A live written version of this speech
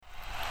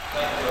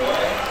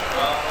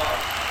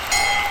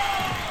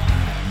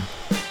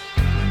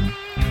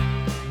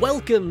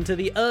Welcome to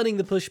the Earning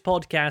the Push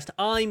podcast.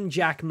 I'm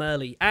Jack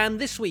Murley, and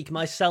this week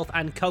myself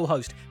and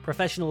co-host,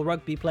 professional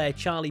rugby player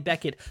Charlie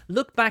Beckett,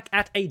 look back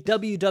at a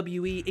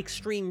WWE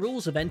Extreme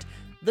Rules event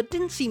that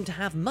didn't seem to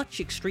have much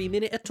extreme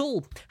in it at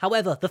all.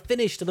 However, the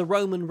finish to the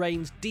Roman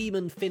Reigns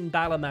Demon Finn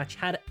Balor match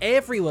had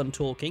everyone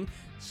talking,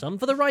 some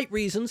for the right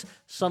reasons,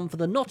 some for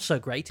the not so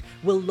great.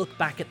 We'll look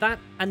back at that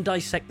and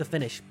dissect the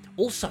finish.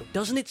 Also,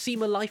 doesn't it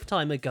seem a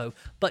lifetime ago,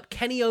 but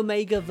Kenny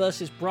Omega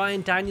versus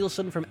Bryan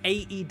Danielson from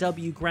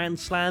AEW Grand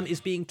Slam is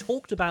being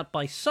talked about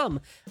by some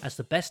as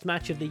the best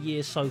match of the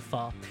year so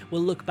far.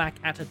 We'll look back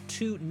at a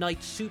two-night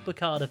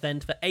supercard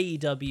event for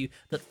AEW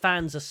that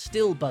fans are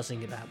still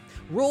buzzing about.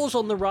 Raw's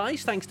on the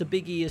rise thanks to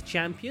Big E as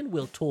champion,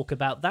 we'll talk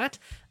about that.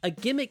 A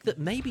gimmick that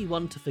may be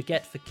one to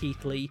forget for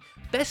Keith Lee,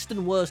 best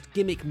and worst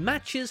gimmick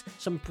matches,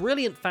 some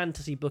brilliant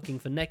fantasy booking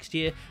for next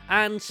year,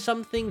 and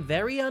something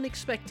very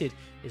unexpected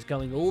is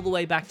going all the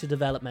way back to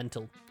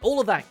developmental.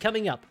 All of that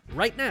coming up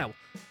right now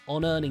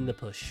on Earning the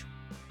Push.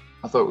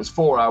 I thought it was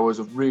 4 hours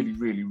of really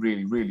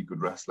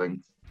good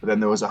wrestling, but then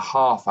there was a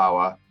half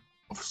hour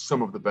of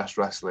some of the best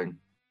wrestling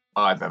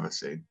I've ever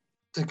seen.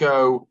 To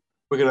go,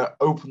 we're going to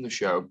open the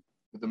show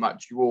with the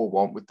match you all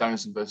want with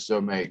Danielson versus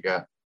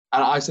Omega.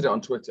 And I said it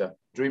on Twitter,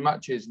 dream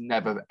matches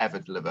never ever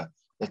deliver.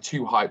 They're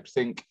too hyped.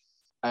 Think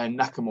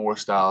Nakamura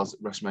styles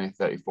WrestleMania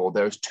 34.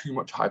 There is too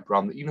much hype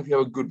around that. Even if you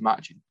have a good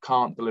match, you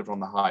can't deliver on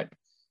the hype.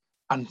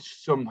 And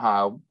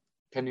somehow,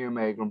 Kenny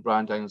Omega and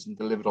Bryan Danielson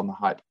delivered on the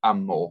hype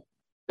and more.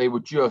 They were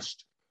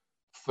just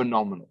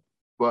phenomenal,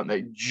 weren't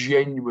they?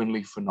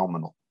 Genuinely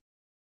phenomenal.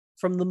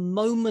 From the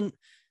moment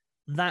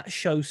that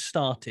show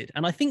started,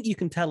 and I think you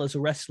can tell as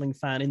a wrestling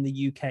fan in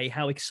the UK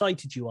how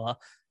excited you are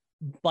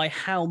by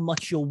how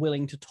much you're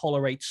willing to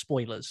tolerate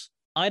spoilers.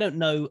 I don't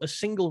know a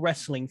single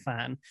wrestling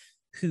fan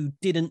who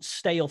didn't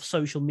stay off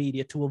social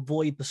media to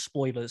avoid the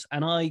spoilers.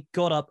 And I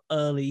got up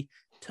early,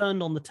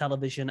 turned on the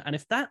television, and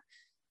if that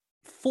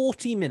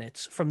 40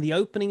 minutes from the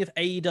opening of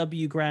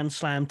AEW Grand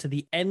Slam to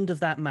the end of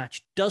that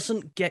match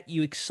doesn't get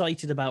you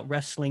excited about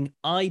wrestling,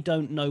 I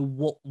don't know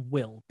what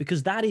will,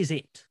 because that is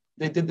it.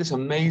 They did this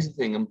amazing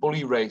thing, and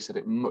Bully Ray said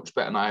it much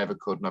better than I ever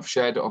could, and I've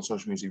shared it on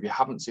social media. If you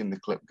haven't seen the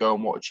clip, go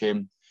and watch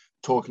him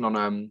talking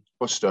on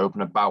Bust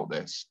Open about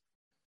this.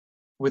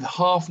 With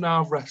half an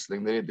hour of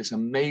wrestling, they did this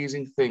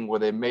amazing thing where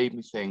they made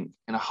me think,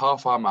 in a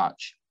half-hour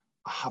match,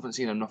 I haven't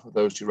seen enough of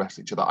those two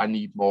wrestle each other. I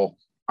need more.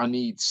 I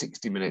need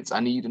 60 minutes. I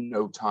need a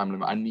no time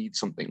limit. I need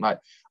something like,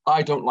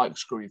 I don't like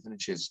screwy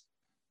finishes,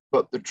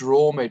 but the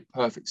draw made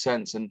perfect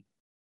sense. And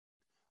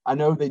I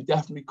know they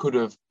definitely could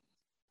have,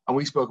 and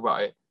we spoke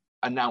about it,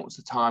 announced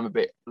the time a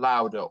bit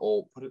louder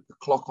or put the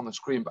clock on the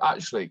screen. But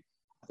actually,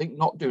 I think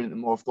not doing it, the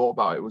more I've thought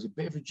about it, was a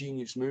bit of a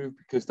genius move,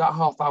 because that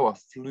half hour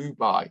flew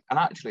by. And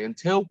actually,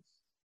 until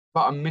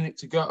about a minute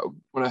to go,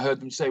 when I heard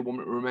them say 1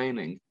 minute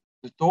remaining,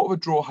 the thought of a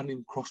draw hadn't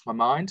even crossed my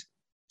mind.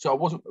 So I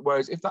wasn't,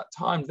 whereas if that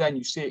time then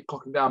you see it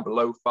clocking down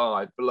below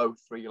 5, below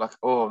 3, you're like,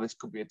 oh, this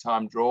could be a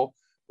time draw.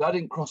 But that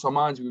didn't cross our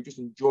minds. We were just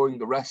enjoying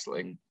the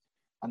wrestling.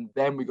 And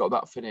then we got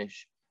that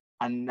finish.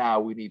 And now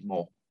we need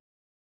more.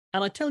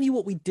 And I tell you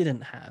what we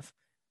didn't have.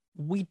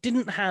 We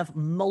didn't have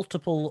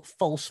multiple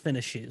false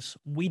finishes.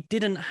 We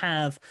didn't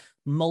have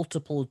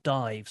multiple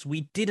dives.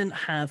 We didn't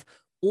have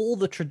all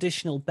the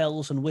traditional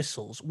bells and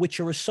whistles, which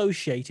are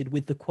associated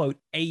with the, quote,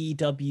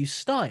 AEW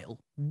style.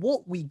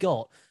 What we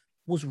got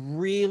was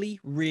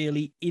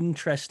really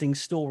interesting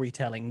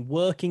storytelling,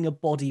 working a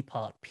body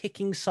part,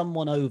 picking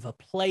someone over,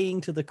 playing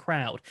to the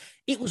crowd.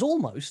 It was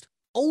almost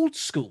old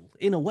school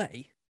in a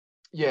way.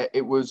 Yeah,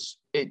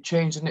 it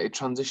changed, and it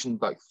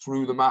transitioned like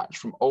through the match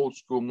from old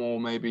school, more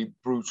maybe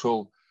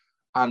brutal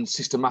and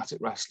systematic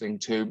wrestling,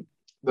 to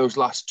those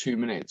last 2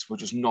 minutes were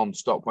just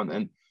non-stop.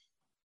 And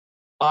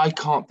I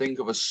can't think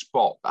of a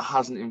spot that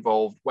hasn't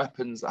involved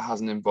weapons, that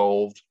hasn't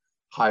involved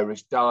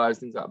high-risk dives,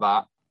 things like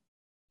that,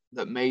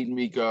 that made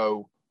me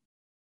go,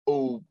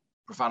 oh,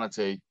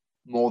 profanity,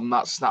 more than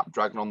that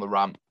Snapdragon on the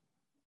ramp.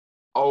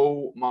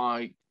 Oh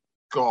my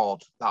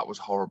God, that was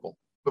horrible,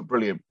 but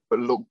brilliant, but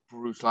looked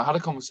brutal. I had a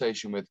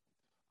conversation with,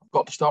 I've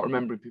got to start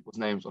remembering people's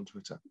names on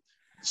Twitter,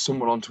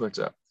 someone on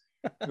Twitter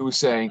who was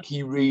saying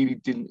he really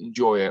didn't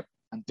enjoy it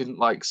and didn't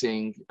like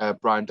seeing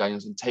Bryan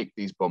Danielson take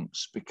these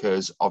bumps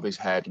because of his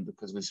head and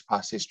because of his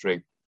past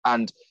history.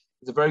 And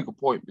it's a very good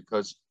point,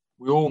 because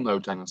we all know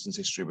Danielson's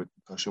history with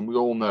concussion. We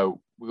all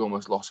know we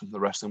almost lost him from the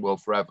wrestling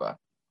world forever.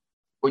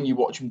 When you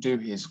watch him do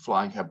his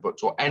flying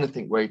headbutts or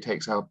anything where he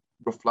takes a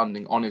rough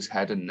landing on his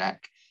head and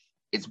neck,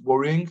 it's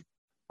worrying.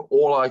 But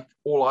all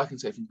I can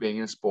say from being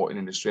in a sporting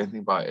industry and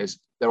think about it is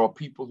there are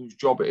people whose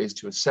job it is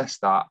to assess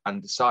that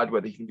and decide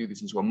whether he can do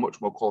this into a much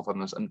more qualified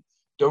nurse. And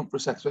don't for a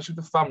second, especially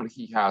with the family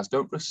he has,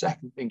 don't for a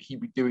second think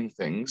he'd be doing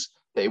things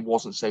that it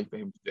wasn't safe for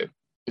him to do,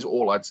 is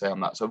all I'd say on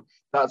that. So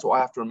that's what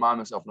I have to remind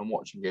myself when I'm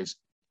watching is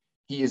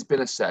he has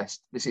been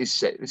assessed. This is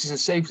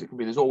as safe as it can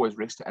be. There's always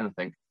risk to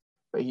anything,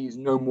 but he's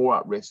no more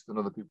at risk than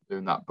other people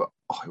doing that. But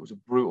it was a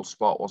brutal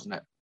spot, wasn't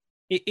it?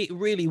 It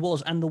really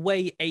was. And the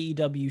way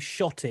AEW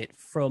shot it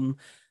from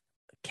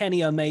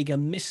Kenny Omega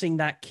missing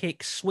that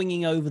kick,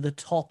 swinging over the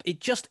top.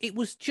 It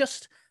was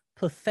just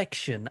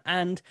perfection.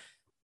 And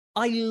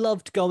I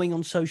loved going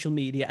on social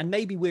media, and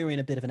maybe we're in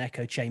a bit of an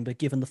echo chamber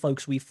given the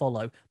folks we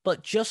follow,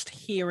 but just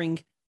hearing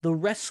the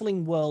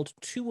wrestling world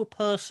to a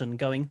person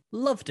going,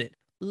 loved it,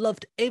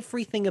 loved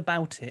everything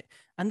about it.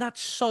 And that's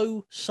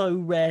so, so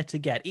rare to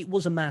get. It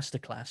was a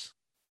masterclass.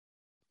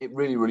 It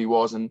really, really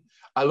was. And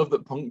I love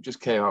that Punk just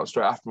came out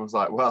straight after and was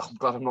like, well, I'm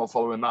glad I'm not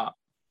following that.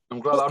 I'm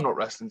glad I'm not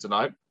wrestling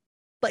tonight.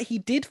 But he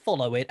did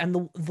follow it. And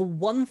the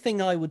one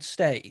thing I would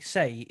say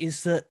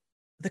is that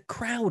the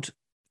crowd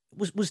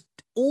was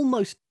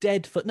almost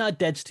dead for, no,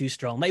 dead's too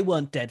strong. They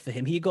weren't dead for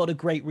him. He got a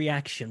great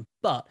reaction,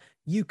 but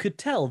you could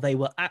tell they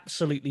were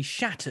absolutely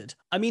shattered.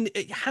 I mean,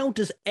 how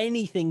does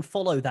anything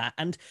follow that?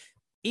 And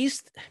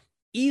is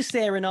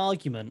there an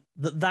argument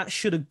that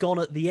should have gone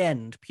at the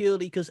end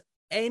purely because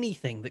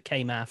anything that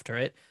came after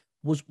it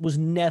was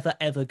never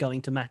ever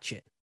going to match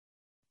it?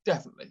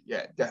 Definitely,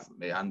 yeah,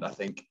 definitely. And I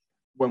think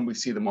when we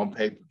see them on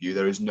pay-per-view,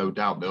 there is no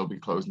doubt they'll be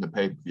closing the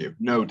pay-per-view.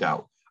 No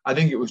doubt. I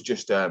think it was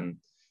just AEW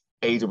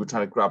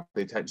trying to grab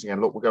the attention again.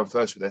 Look, we're going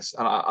first with this.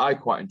 And I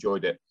quite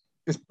enjoyed it.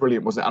 Just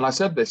brilliant, wasn't it? And I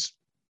said this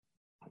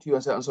to you, I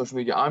said on social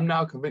media, I'm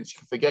now convinced you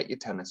can forget your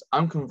tennis.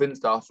 I'm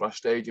convinced our Flash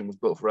Stadium was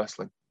built for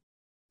wrestling.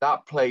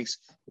 That place,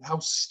 with how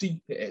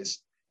steep it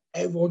is,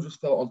 everyone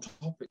just felt on top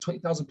of it.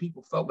 20,000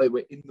 people felt they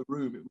were in the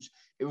room.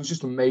 It was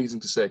just amazing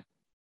to see.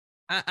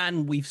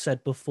 And we've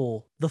said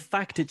before, the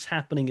fact it's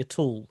happening at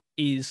all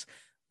is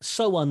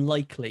so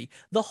unlikely.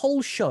 The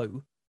whole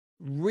show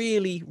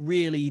really,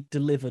 really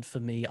delivered for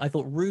me. I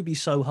thought Ruby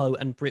Soho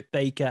and Britt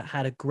Baker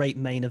had a great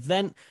main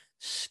event.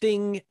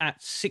 Sting at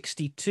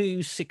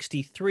 62,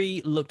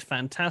 63 looked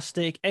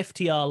fantastic.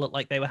 FTR looked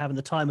like they were having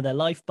the time of their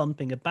life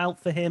bumping about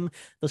for him.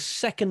 The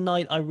second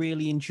night I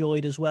really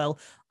enjoyed as well.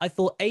 I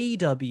thought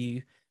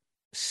AEW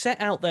set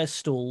out their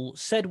stall,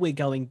 said we're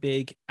going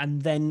big,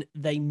 and then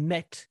they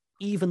met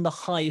even the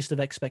highest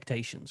of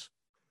expectations.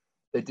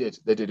 They did.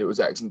 It was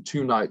excellent.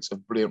 2 nights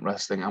of brilliant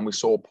wrestling, and we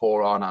saw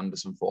poor Arn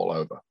Anderson fall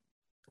over.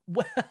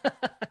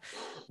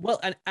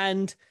 Well,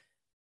 and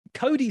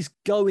Cody's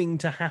going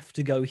to have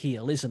to go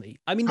heel, isn't he?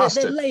 I mean,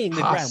 they're laying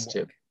the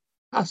groundwork.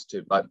 Has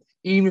to. Like,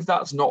 even if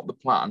that's not the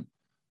plan,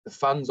 the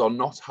fans are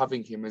not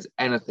having him as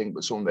anything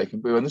but someone they can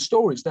boo. And the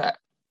story's there.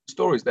 The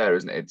story's there,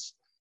 isn't it?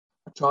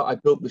 I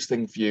built this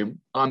thing for you.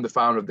 I'm the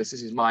founder of this.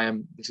 This is my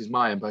empire. This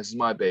is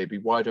my baby.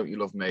 Why don't you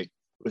love me?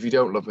 But if you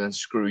don't love me, then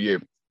screw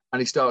you. And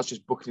he starts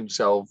just booking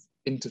himself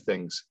into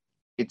things.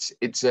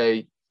 It's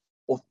a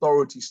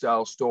authority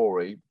style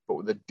story, but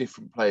with a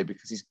different play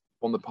because he's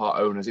on the part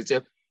owners.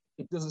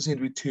 It doesn't seem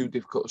to be too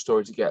difficult a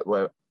story to get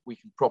where we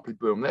can properly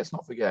boo him. Let's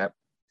not forget,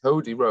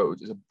 Cody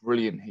Rhodes is a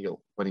brilliant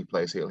heel when he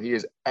plays heel. He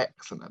is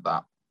excellent at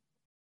that.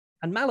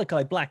 And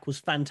Malachi Black was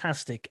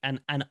fantastic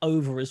and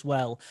over as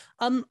well.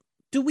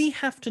 Do we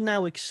have to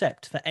now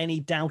accept for any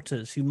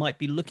doubters who might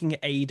be looking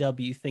at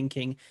AEW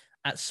thinking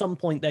at some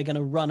point they're going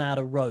to run out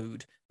of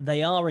road?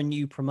 They are a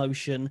new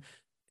promotion.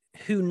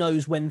 Who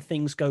knows when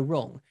things go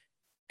wrong?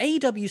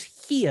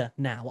 AEW's here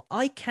now.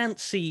 I can't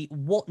see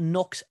what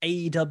knocks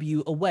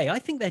AEW away. I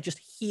think they're just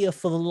here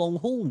for the long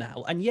haul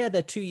now. And yeah,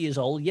 they're 2 years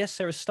old. Yes,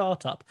 they're a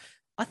startup.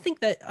 I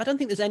don't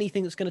think there's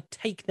anything that's going to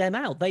take them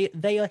out.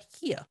 They are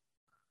here.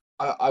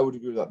 I would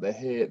agree with that. They're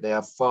here. They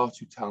have far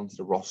too talented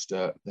a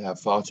roster. They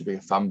have far too big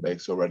a fan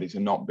base already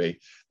to not be.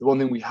 The one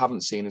thing we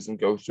haven't seen is them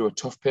go through a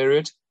tough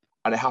period.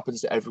 And it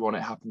happens to everyone.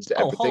 It happens to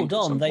everything. Oh, hold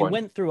on. They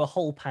went through a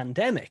whole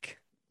pandemic.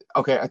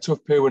 Okay, a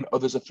tough period when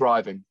others are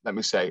thriving, let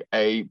me say.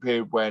 A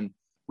period when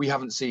we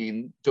haven't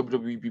seen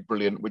WWE be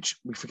brilliant, which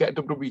we forget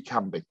WWE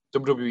can be.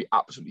 WWE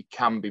absolutely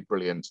can be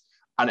brilliant,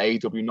 and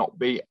AEW not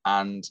be.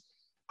 And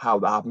how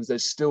that happens,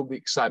 there's still the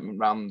excitement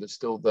around them. There's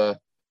still the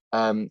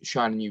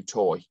shiny new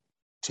toy,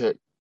 to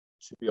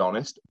be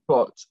honest.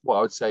 But what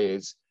I would say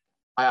is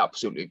I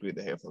absolutely agree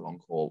they're here for the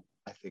long haul.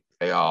 I think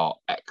they are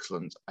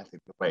excellent. I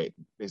think the way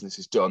business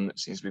is done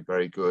seems to be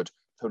very good.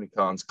 Tony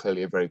Khan's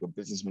clearly a very good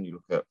businessman. You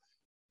look at,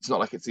 it's not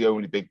like it's the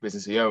only big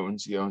business he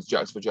owns. He owns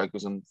Jacksonville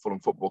Jaguars and Fulham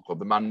Football Club.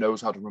 The man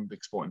knows how to run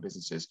big sporting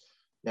businesses.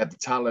 They have the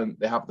talent,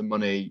 they have the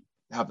money,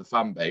 they have the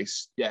fan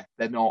base. Yeah,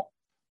 they're not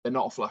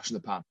a flash in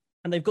the pan.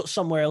 And they've got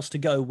somewhere else to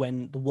go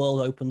when the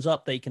world opens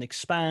up. They can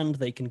expand,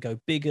 they can go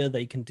bigger,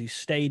 they can do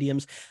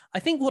stadiums. I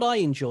think what I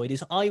enjoyed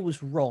is I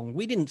was wrong.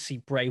 We didn't see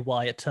Bray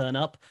Wyatt turn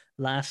up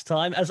last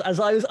time. As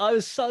I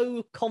was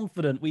so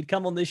confident we'd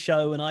come on this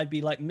show and I'd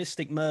be like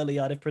Mystic Merle,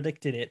 I'd have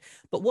predicted it.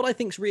 But what I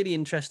think is really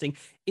interesting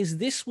is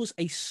this was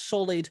a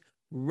solid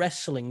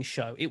wrestling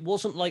show. It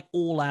wasn't like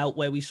All Out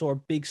where we saw a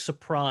big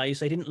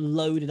surprise. They didn't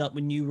load it up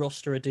with new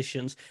roster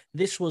additions.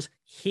 This was,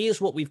 here's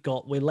what we've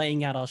got. We're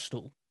laying out our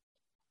stool.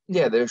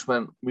 Yeah, they just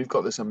went, we've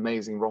got this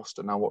amazing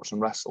roster, now watch them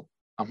wrestle.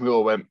 And we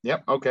all went,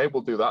 yep, okay,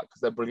 we'll do that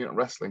because they're brilliant at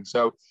wrestling.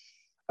 So,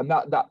 and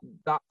that's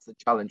the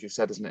challenge you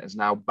said, isn't it? Is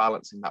now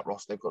balancing that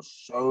roster. They've got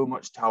so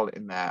much talent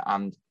in there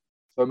and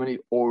so many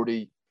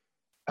already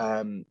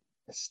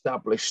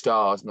established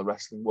stars in the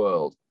wrestling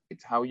world.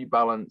 It's how you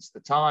balance the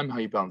time, how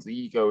you balance the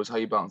egos, how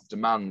you balance the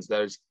demands.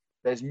 There's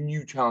there's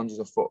new challenges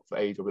afoot for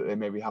AEW that they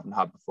maybe haven't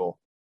had before.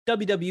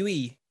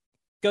 WWE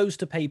goes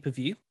to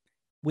pay-per-view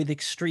with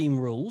Extreme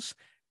Rules.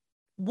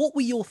 What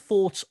were your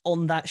thoughts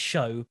on that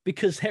show?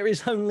 Because there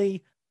is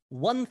only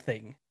one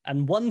thing,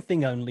 and one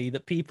thing only,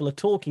 that people are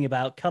talking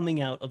about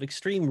coming out of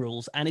Extreme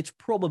Rules, and it's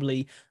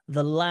probably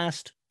the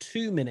last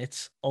 2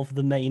 minutes of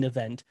the main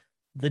event.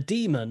 The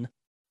Demon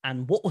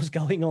and what was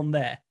going on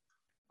there.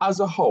 As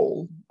a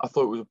whole, I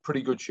thought it was a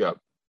pretty good show.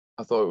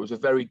 I thought it was a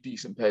very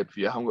decent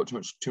pay-per-view. I haven't got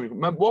too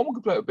many. One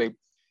complaint would be there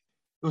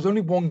was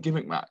only one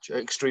gimmick match at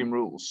Extreme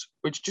Rules,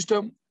 which just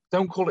don't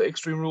call it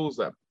Extreme Rules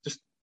then. Just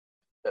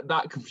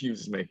that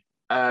confuses me.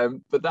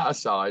 But that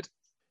aside,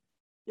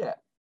 yeah,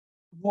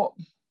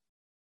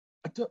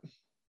 I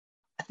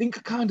think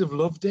I kind of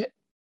loved it.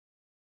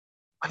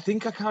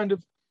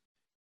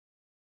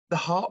 The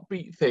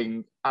heartbeat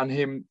thing and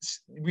him,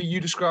 you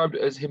described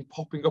it as him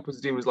popping up as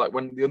a demon, was like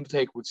when The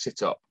Undertaker would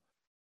sit up.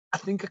 I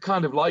think I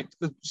kind of liked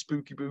the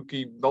spooky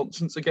booky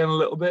nonsense again a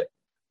little bit.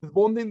 The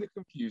one thing that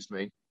confused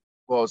me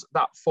was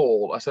that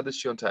fall. I said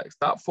this to you on text.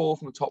 That fall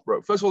from the top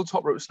rope. First of all, the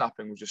top rope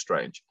snapping was just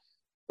strange.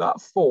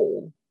 That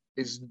fall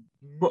is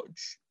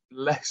much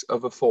less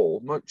of a fall,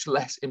 much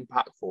less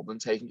impactful than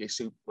taking a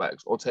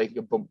suplex or taking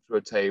a bump through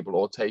a table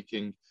or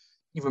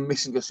even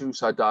missing a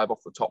suicide dive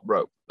off the top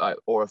rope,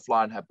 or a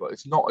flying headbutt.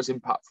 It's not as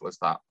impactful as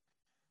that.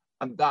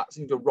 And that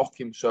seemed to rock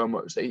him so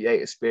much that he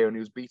ate a spear and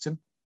he was beaten.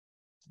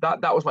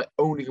 That was my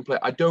only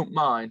complaint. I don't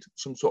mind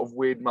some sort of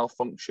weird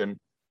malfunction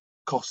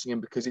costing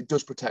him because it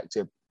does protect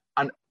him.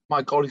 And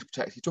my God, he's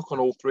protected. He took on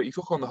all three. He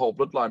took on the whole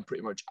bloodline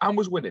pretty much and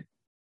was winning.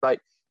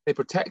 Like, they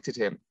protected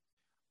him.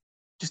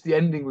 Just the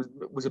ending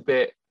was a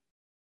bit,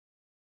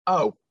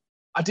 I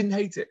didn't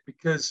hate it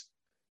because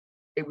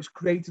it was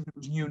creative, it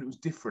was new, and it was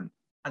different.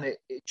 And it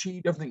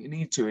achieved everything it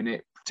needed to, and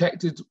it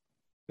protected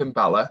Finn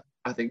Balor.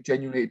 I think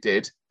genuinely it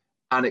did,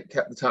 and it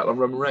kept the title on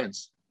Roman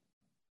Reigns.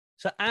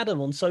 So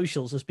Adam on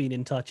socials has been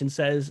in touch and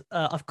says,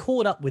 I've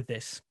caught up with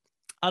this.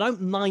 I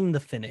don't mind the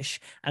finish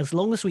as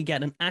long as we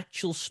get an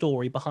actual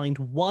story behind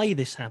why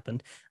this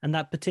happened, and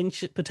that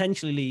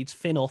potentially leads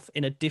Finn off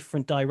in a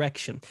different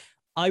direction.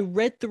 I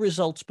read the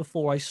results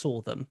before I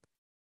saw them.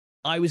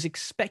 I was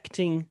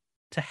expecting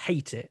to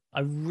hate it.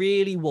 I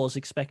really was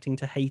expecting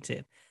to hate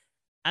it.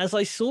 As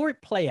I saw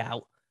it play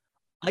out,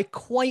 I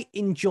quite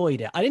enjoyed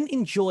it. I didn't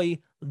enjoy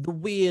the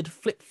weird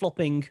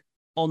flip-flopping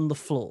on the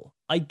floor.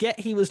 I get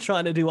he was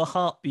trying to do a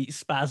heartbeat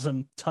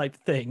spasm type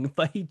thing,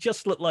 but he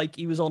just looked like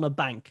he was on a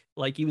bank,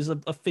 like he was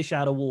a fish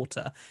out of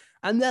water.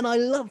 And then I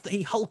loved that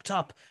he hulked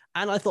up,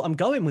 and I thought, I'm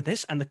going with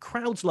this, and the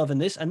crowd's loving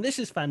this, and this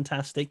is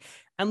fantastic.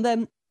 And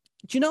then,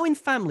 do you know in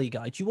Family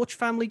Guy, do you watch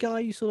Family Guy?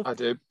 You sort of, I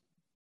do.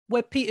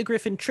 Where Peter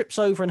Griffin trips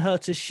over and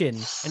hurts his shin,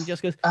 and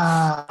just goes,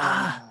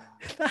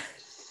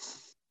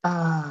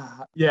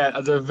 yeah,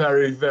 that's a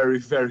very, very,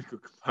 very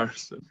good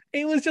comparison.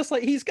 It was just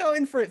like, he's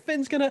going for it.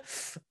 Finn's gonna,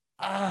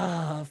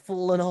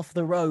 fallen off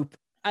the rope.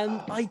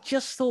 And I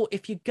just thought,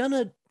 if you're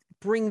gonna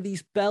bring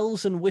these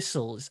bells and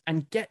whistles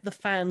and get the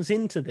fans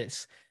into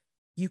this,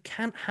 you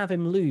can't have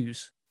him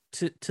lose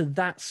to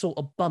that sort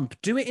of bump.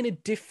 Do it in a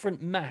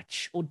different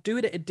match or do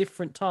it at a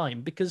different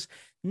time, because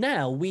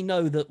now we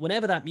know that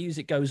whenever that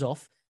music goes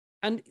off,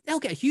 and they'll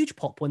get a huge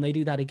pop when they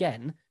do that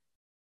again,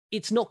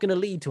 it's not going to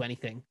lead to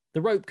anything. The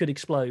rope could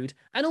explode.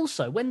 And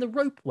also, when the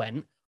rope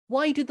went,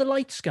 why did the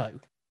lights go?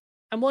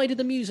 And why did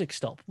the music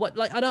stop?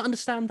 I don't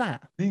understand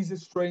that. These are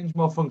strange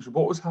malfunctions.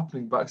 What was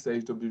happening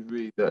backstage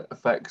WWE that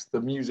affects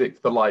the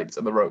music, the lights,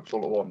 and the ropes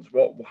all at once?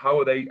 How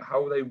are they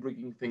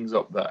rigging things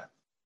up there?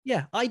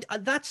 Yeah, I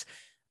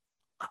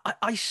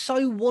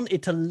so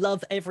wanted to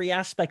love every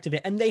aspect of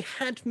it, and they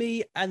had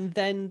me, and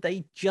then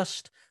they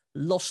just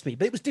lost me.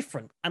 But it was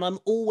different, and I'm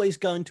always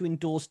going to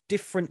endorse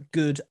different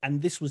good,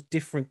 and this was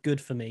different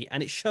good for me,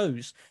 and it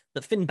shows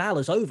that Finn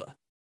Balor's over.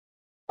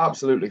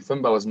 Absolutely,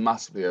 Finn Balor's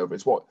massively over.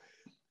 It's what,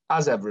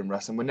 as ever in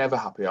wrestling, we're never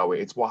happy, are we?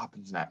 It's what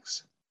happens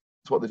next.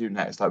 It's what they do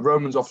next. Like,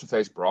 Roman's off to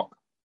face Brock,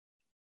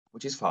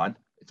 which is fine.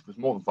 It was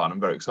more than fine. I'm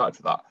very excited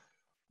for that.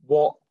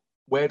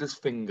 Where does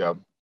Finn go?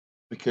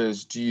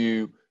 Because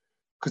the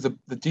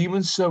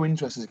Demon's so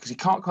interesting, because you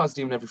can't cast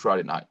the Demon every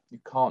Friday night. You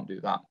can't do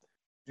that.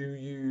 Do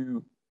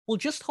you? Well,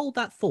 just hold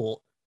that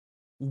thought.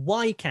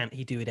 Why can't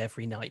he do it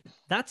every night?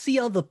 That's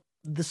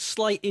the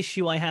slight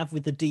issue I have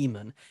with the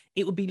Demon.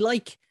 It would be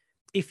like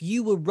if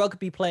you were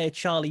rugby player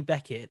Charlie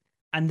Beckett,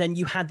 and then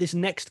you had this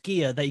next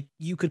gear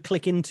you could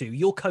click into.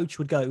 Your coach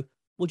would go,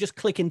 well, just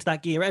click into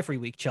that gear every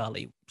week,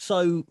 Charlie.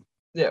 So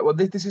yeah, well,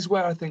 this is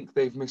where I think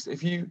they've missed.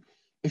 If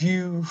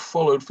you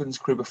followed Finn's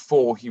career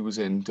before he was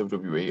in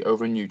WWE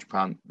over in New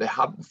Japan, they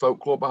had the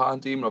folklore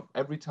behind Demon of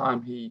every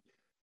time he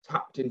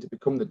tapped in to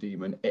become the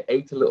Demon, it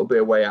ate a little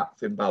bit away at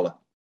Finn Balor.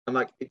 And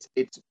like, it's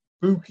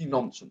spooky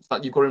nonsense.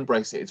 Like, you've got to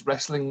embrace it. It's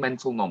wrestling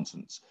mental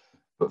nonsense.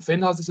 But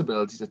Finn has this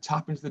ability to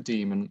tap into the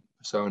Demon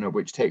persona,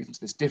 which takes him to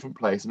this different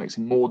place and makes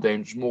him more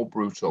dangerous, more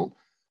brutal.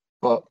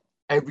 But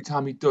every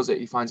time he does it,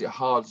 he finds it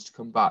harder to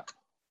come back.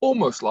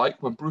 Almost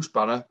like when Bruce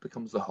Banner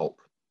becomes the Hulk.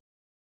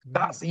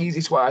 That's the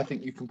easiest way I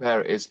think you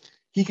compare it is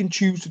he can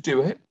choose to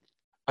do it,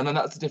 And then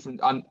that's the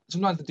difference. And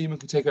sometimes the demon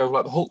can take over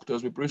like the Hulk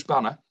does with Bruce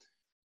Banner.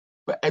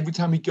 But every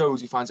time he goes,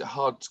 he finds it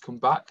hard to come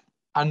back.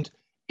 And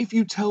if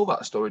you tell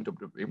that story in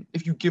WWE,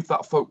 if you give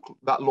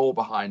that lore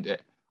behind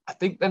it, I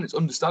think then it's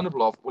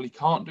understandable of, well, he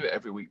can't do it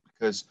every week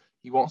because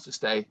he wants to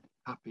stay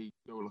happy,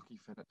 go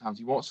lucky Finn at times.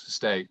 He wants to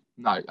stay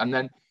nice. And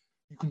then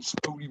you can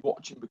slowly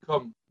watch him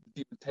become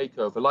the demon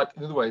takeover. Like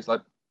in other ways,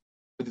 like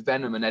with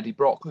Venom and Eddie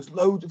Brock, there's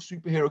loads of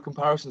superhero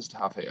comparisons to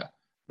have here.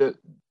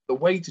 The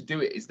way to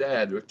do it is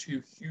there. There are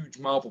two huge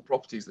Marvel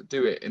properties that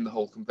do it in the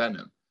Hulk and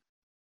Venom.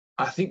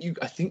 I think you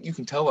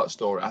can tell that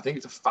story. I think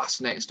it's a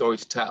fascinating story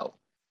to tell,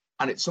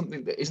 and it's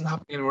something that isn't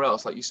happening anywhere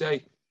else. Like you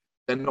say,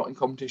 they're not in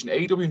competition.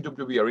 AEW and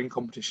WWE are in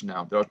competition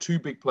now. There are two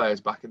big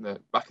players back in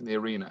the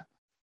arena.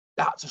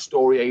 That's a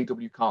story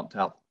AEW can't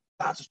tell.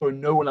 That's a story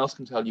no one else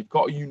can tell. You've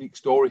got a unique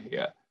story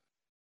here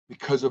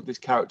because of this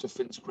character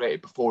Finn's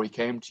created before he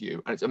came to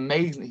you, and it's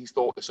amazing that he's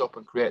thought this up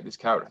and created this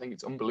character. I think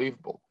it's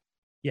unbelievable.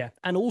 Yeah,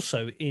 and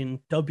also in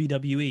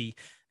WWE,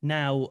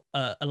 now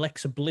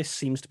Alexa Bliss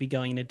seems to be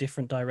going in a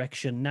different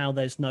direction. Now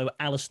there's no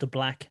Aleister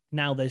Black.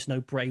 Now there's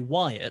no Bray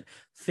Wyatt.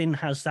 Finn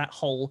has that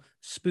whole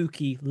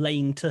spooky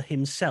lane to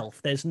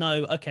himself. There's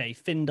no, okay,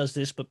 Finn does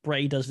this, but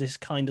Bray does this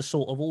kind of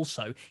sort of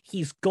also.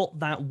 He's got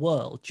that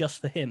world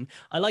just for him.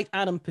 I like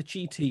Adam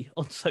Pacitti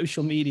on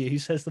social media who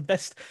says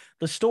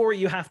the story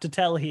you have to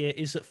tell here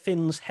is that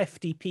Finn's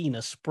hefty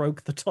penis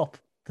broke the top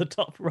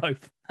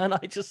rope. And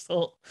I just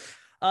thought...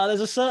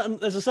 there's a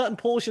certain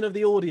portion of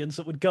the audience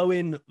that would go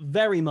in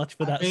very much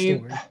for that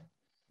story.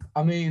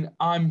 I mean,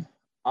 I'm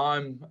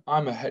a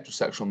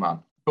heterosexual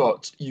man,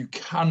 but you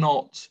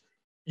cannot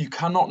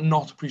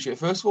not appreciate,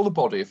 first of all, the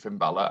body of Finn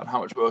Balor and how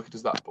much work it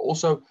does that, but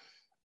also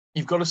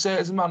you've got to say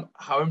as a man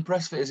how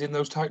impressive it is in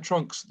those tight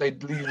trunks. They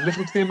leave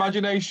little to the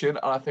imagination,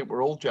 and I think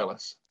we're all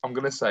jealous. I'm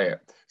going to say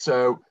it.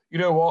 So you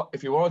know what?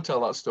 If you want to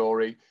tell that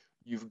story,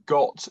 you've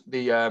got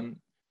the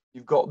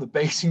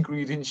base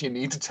ingredients you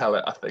need to tell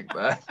it. I think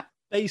there.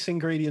 Base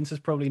ingredients is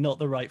probably not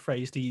the right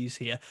phrase to use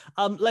here.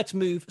 Let's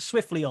move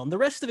swiftly on. The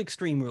rest of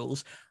Extreme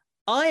Rules,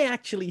 I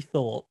actually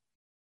thought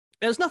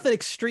there's nothing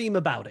extreme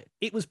about it.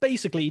 It was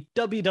basically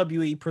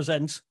WWE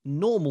presents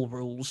normal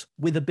rules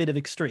with a bit of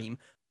extreme.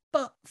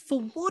 But for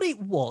what it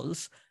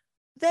was,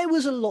 there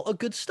was a lot of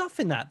good stuff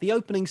in that. The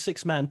opening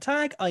 6-man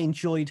tag, I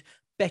enjoyed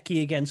Becky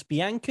against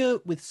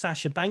Bianca with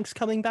Sasha Banks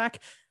coming back.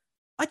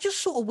 I just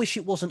sort of wish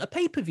it wasn't a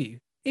pay-per-view.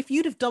 If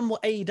you'd have done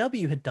what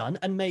AEW had done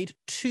and made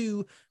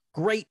 2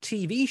 great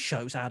TV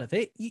shows out of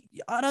it,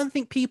 I don't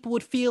think people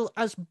would feel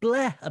as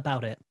bleh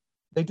about it.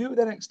 They do with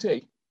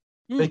NXT.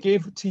 They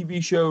gave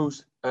TV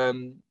shows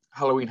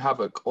Halloween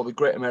Havoc or the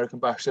Great American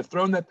Bash. They've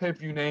thrown their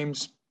pay-per-view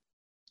names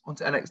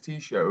onto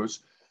NXT shows,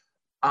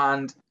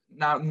 and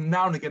now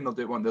and again they'll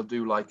do one. They'll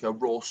do like a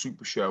Raw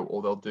Super Show,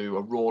 or they'll do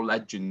a Raw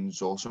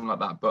Legends or something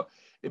like that. But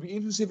it'd be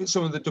interesting if it's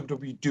something that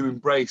WWE do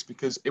embrace,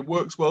 because it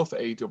works well for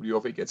AEW.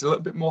 If it gets a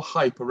little bit more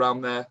hype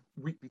around their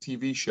weekly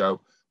TV show,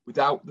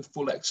 without the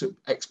full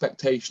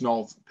expectation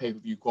of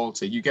pay-per-view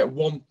quality.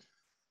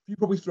 You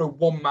probably throw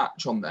one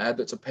match on there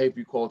that's a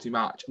pay-per-view quality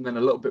match, and then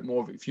a little bit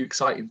more of a few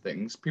exciting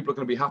things, people are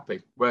going to be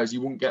happy. Whereas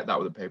you won't get that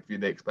with a pay-per-view,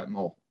 they expect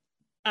more.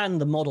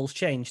 And the model's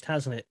changed,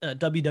 hasn't it?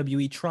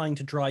 WWE trying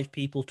to drive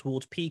people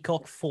towards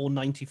Peacock,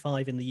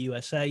 $4.95 in the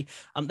USA.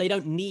 They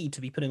don't need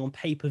to be putting on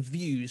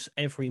pay-per-views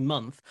every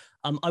month.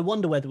 I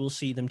wonder whether we'll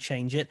see them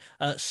change it.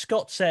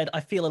 Scott said,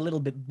 I feel a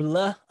little bit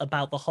blur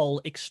about the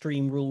whole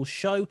Extreme Rules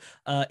show.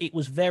 It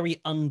was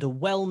very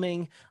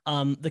underwhelming.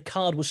 The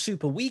card was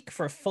super weak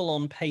for a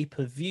full-on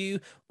pay-per-view.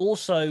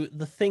 Also,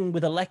 the thing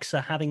with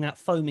Alexa having that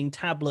foaming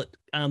tablet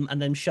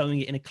and then showing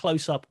it in a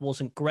close-up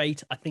wasn't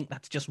great. I think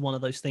that's just one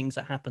of those things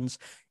that happens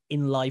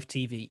in live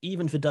TV.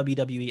 Even for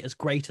WWE, as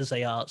great as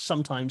they are,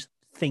 sometimes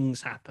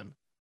things happen.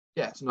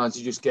 Yeah, sometimes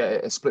you just get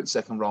it a split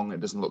second wrong,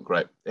 it doesn't look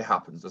great. It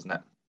happens, doesn't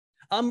it?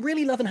 I'm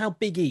really loving how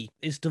Big E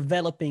is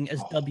developing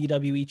as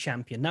WWE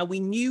champion. Now,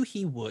 we knew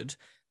he would,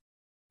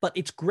 but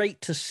it's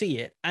great to see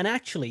it. And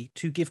actually,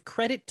 to give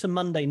credit to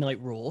Monday Night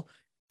Raw,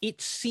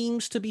 it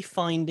seems to be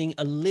finding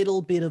a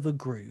little bit of a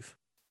groove.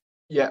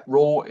 Yeah,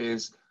 Raw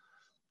is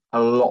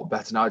a lot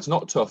better now. It's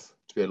not tough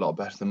to be a lot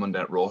better than Monday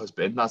Night Raw has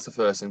been. That's the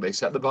first thing. They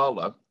set the bar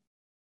low.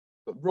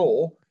 But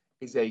Raw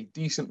is a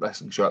decent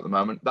wrestling show at the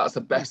moment. That's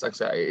the best I can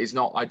say. It is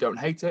not, I don't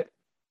hate it.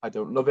 I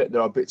don't love it.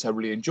 There are bits I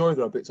really enjoy.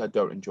 There are bits I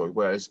don't enjoy.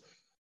 Whereas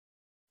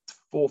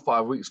 4 or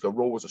 5 weeks ago,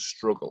 Raw was a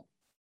struggle,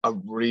 a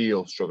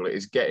real struggle. It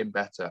is getting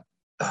better.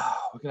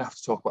 We're going to have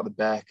to talk about the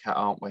Bearcat,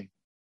 aren't we?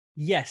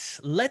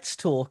 Yes, let's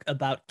talk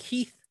about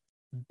Keith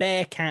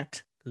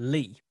Bearcat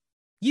Lee.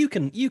 You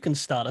can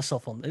start us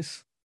off on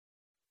this.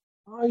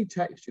 I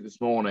texted you this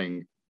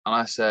morning and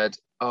I said,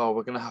 oh,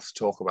 we're going to have to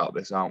talk about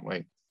this, aren't we?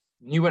 And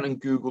you went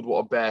and Googled what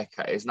a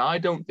Bearcat is. And I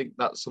don't think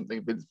that's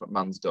something Vince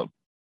McMahon's done.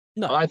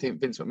 No. I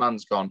think Vince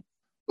McMahon's gone,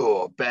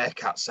 oh,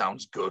 Bearcat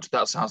sounds good.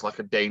 That sounds like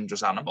a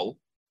dangerous animal.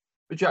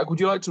 But Jack, would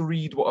you like to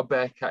read what a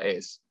Bearcat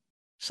is?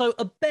 So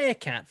a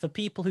bearcat, for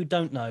people who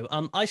don't know,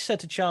 I said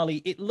to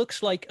Charlie, it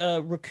looks like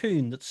a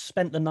raccoon that's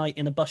spent the night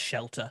in a bus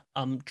shelter,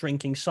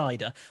 drinking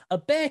cider. A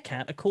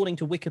bearcat, according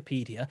to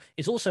Wikipedia,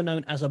 is also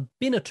known as a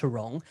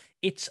binatörung.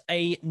 It's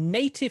a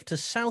native to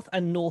South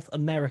and North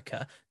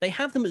America. They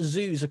have them at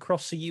zoos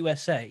across the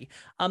USA.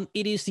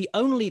 It is the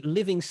only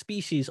living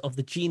species of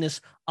the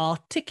genus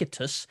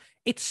Arcticus.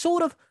 It's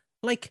sort of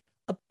like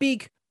a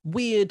big,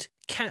 weird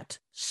cat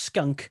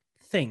skunk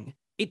thing.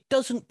 It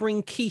doesn't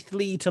bring Keith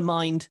Lee to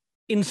mind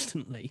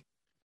instantly.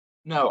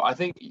 No, I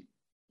think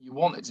you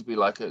want it to be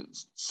like a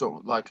sort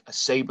of like a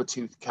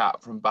saber-toothed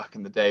cat from back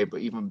in the day, but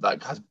even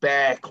like has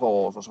bear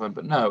claws or something.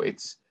 But no,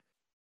 it's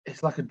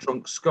like a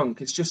drunk skunk.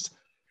 It's just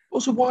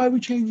also, why are we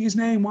changing his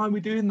name? Why are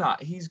we doing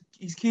that? He's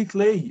Keith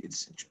Lee.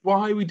 It's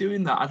why are we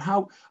doing that? And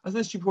how, as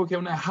this before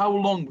came out, how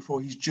long before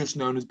he's just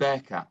known as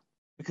Bearcat?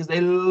 Because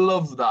they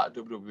love that at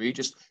WWE.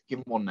 Just give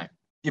him one name.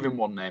 Give him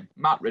one name.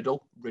 Matt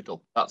Riddle.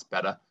 Riddle. That's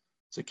better.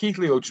 So Keith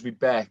Lee will just be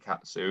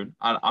Bearcat soon,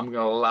 and I'm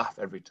gonna laugh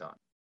every time.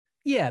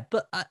 Yeah,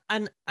 but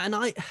and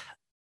I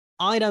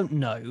don't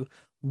know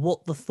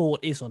what the thought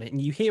is on it.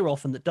 And you hear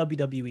often that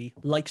WWE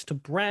likes to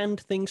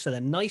brand things so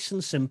they're nice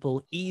and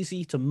simple,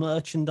 easy to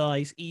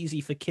merchandise, easy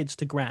for kids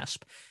to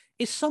grasp.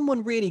 Is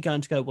someone really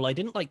going to go, well, I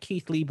didn't like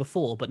Keith Lee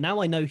before, but now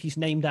I know he's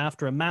named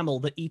after a mammal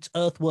that eats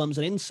earthworms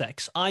and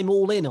insects. I'm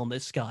all in on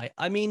this guy.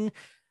 I mean,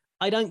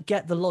 I don't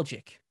get the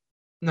logic.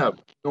 No,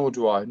 nor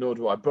do I. Nor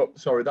do I. But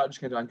sorry, that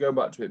just came down. Going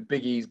back to it,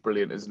 Big E's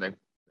brilliant, isn't he?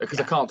 Because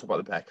I Yeah. can't talk about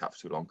the Bearcat for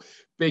too long.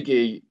 Big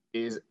E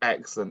is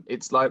excellent.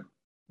 It's like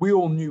we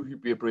all knew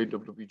he'd be a brilliant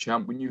WWE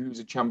champ. We knew he was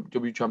a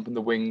WWE champ in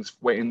the wings,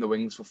 waiting in the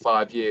wings for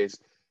 5 years.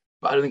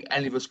 But I don't think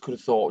any of us could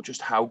have thought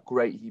just how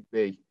great he'd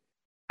be.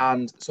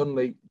 And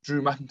suddenly,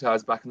 Drew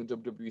McIntyre's back in the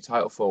WWE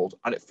title fold,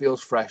 and it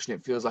feels fresh and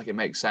it feels like it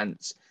makes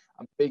sense.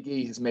 And Big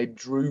E has made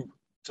Drew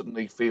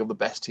suddenly feel the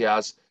best he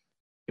has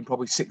in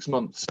probably 6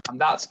 months.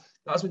 And that's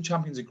when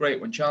champions are great,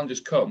 when challengers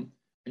come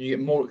and you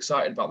get more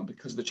excited about them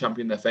because of the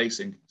champion they're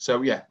facing.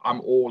 So yeah,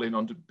 I'm all in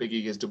on Big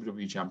E as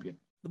WWE champion.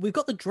 We've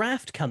got the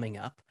draft coming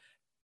up.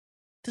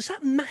 Does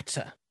that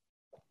matter?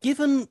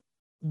 Given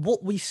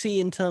what we see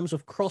in terms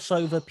of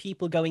crossover,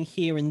 people going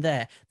here and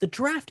there, the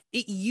draft,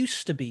 it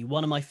used to be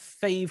one of my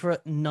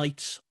favorite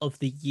nights of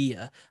the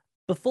year.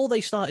 Before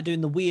they started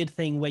doing the weird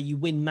thing where you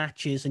win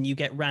matches and you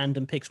get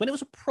random picks, when it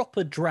was a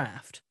proper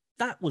draft,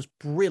 that was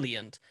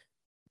brilliant.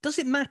 Does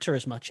it matter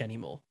as much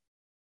anymore?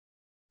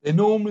 They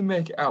normally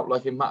make it out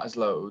like it matters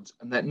loads,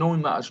 and that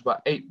normally matters for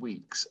about 8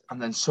 weeks, and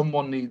then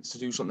someone needs to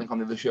do something on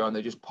the other show, and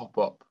they just pop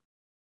up,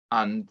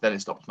 and then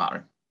it stops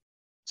mattering.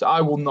 So I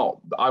will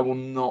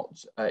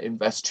not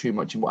invest too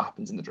much in what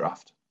happens in the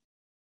draft.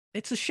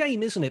 It's a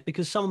shame, isn't it?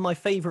 Because some of my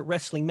favorite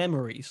wrestling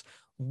memories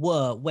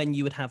were when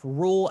you would have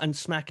Raw and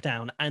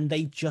SmackDown and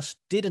they just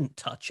didn't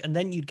touch. And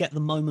then you'd get the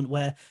moment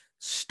where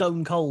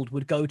Stone Cold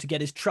would go to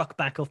get his truck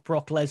back off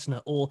Brock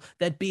Lesnar, or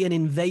there'd be an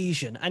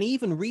invasion. And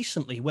even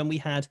recently, when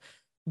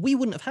we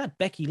wouldn't have had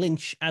Becky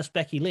Lynch as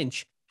Becky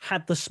Lynch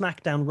had the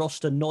SmackDown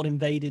roster not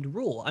invaded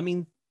Raw. I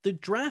mean, the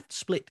draft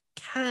split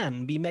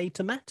can be made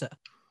to matter.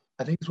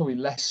 I think it's probably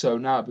less so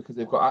now because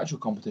they've got actual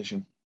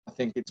competition. I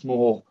think it's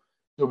more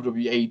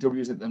WWE, AEW,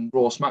 isn't it, than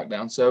Raw,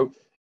 SmackDown. So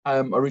I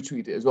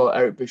retweeted it as well.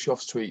 Eric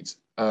Bischoff's tweet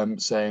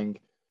saying,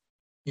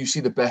 "You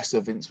see the best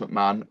of Vince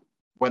McMahon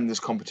when there's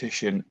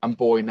competition, and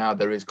boy, now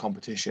there is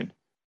competition."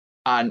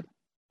 And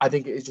I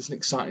think it is just an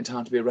exciting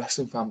time to be a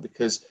wrestling fan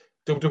because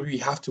WWE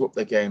have to up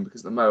their game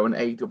because at the moment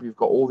AEW have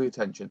got all the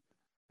attention,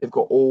 they've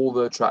got all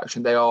the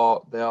attraction. They are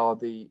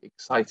the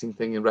exciting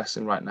thing in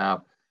wrestling right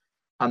now,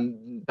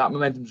 and that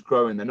momentum's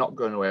growing. They're not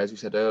going away, as you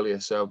said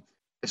earlier. So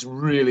it's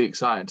really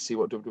exciting to see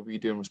what WWE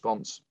do in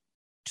response.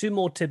 Two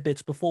more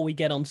tidbits before we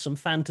get on some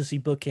fantasy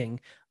booking.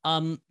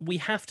 We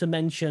have to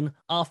mention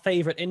our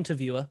favorite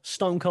interviewer,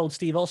 Stone Cold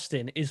Steve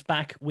Austin, is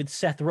back with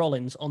Seth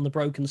Rollins on the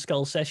Broken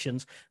Skull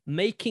Sessions,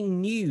 making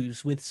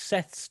news with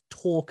Seth's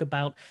talk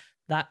about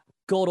that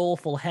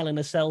god-awful Hell in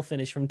a Cell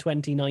finish from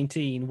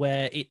 2019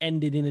 where it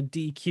ended in a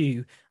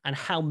DQ and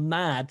how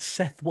mad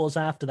Seth was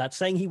after that,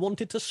 saying he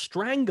wanted to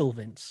strangle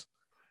Vince.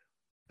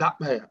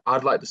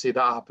 I'd like to see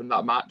that happen,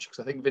 that match, because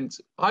I think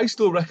I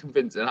still reckon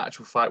Vince in an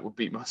actual fight would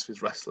beat most of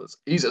his wrestlers.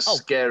 He's a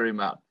scary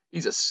man.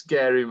 He's a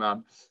scary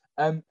man.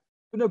 But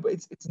no, but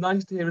it's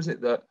nice to hear, isn't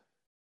it, that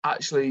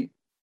actually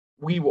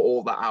we were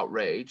all that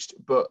outraged,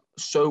 but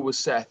so was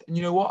Seth. And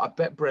you know what? I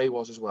bet Bray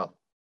was as well.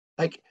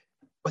 Like,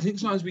 I think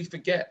sometimes we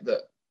forget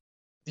that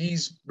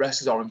these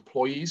wrestlers are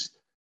employees,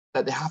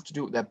 that they have to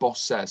do what their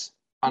boss says.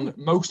 And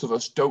most of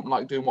us don't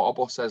like doing what our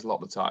boss says a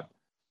lot of the time.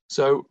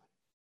 So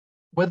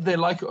whether they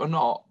like it or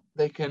not,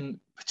 they can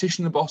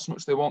petition the boss as much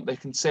as they want. They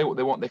can say what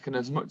they want.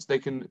 They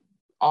can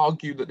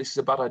argue that this is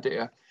a bad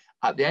idea.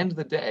 At the end of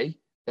the day,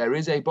 there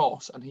is a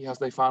boss, and he has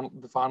the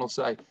final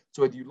say.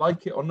 So whether you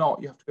like it or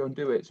not, you have to go and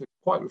do it. So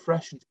it's quite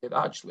refreshing to hear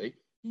that actually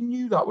he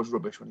knew that was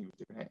rubbish when he was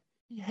doing it.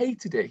 He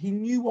hated it. He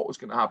knew what was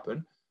going to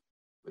happen.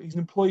 But he's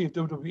an employee of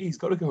WWE. He's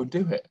got to go and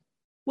do it.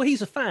 Well,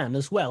 he's a fan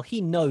as well.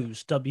 He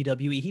knows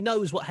WWE. He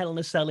knows what Hell in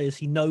a Cell is.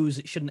 He knows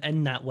it shouldn't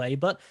end that way.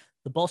 But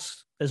The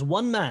boss, there's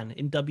one man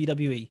in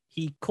WWE.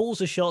 He calls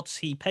the shots,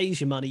 he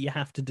pays your money, you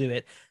have to do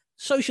it.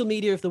 Social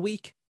media of the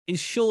week is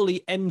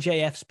surely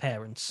MJF's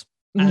parents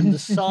and the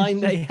sign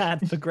they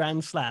had for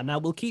Grand Slam. Now,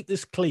 we'll keep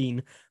this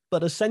clean,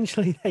 but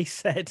essentially they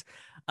said,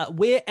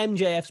 we're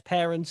MJF's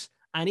parents,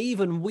 and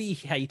even we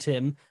hate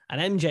him.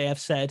 And MJF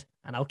said,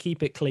 and I'll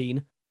keep it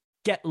clean,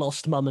 get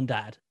lost, mum and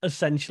dad,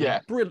 essentially.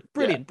 Yeah.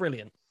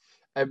 Brilliant.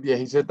 Yeah,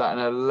 he said that in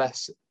a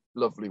less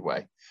lovely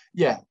way.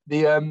 Yeah,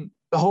 the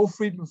whole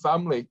Friedman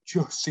family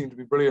just seem to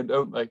be brilliant,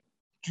 don't they?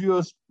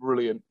 Just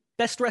brilliant.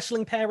 Best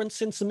wrestling parents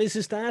since the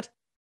Miz's dad?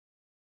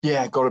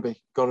 Yeah, gotta be.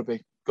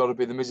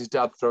 The Miz's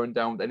dad throwing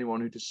down with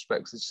anyone who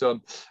disrespects his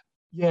son.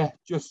 Yeah,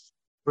 just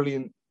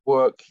brilliant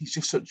work. He's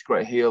just such a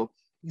great heel.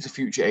 He's a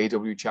future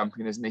AEW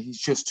champion, isn't he? He's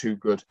just too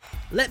good.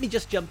 Let me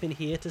just jump in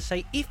here to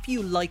say, if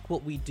you like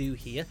what we do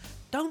here,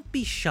 don't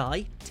be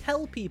shy.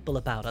 Tell people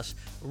about us.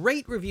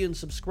 Rate, review, and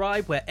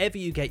subscribe wherever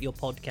you get your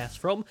podcasts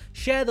from.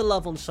 Share the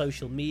love on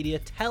social media.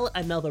 Tell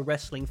another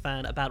wrestling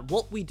fan about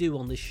what we do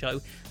on this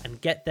show and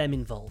get them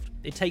involved.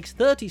 It takes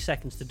 30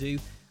 seconds to do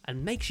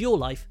and makes your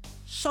life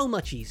so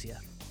much easier.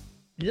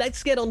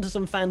 Let's get on to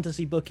some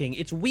fantasy booking.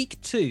 It's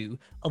week 2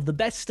 of the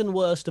best and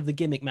worst of the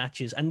gimmick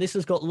matches, and this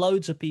has got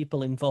loads of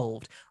people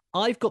involved.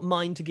 I've got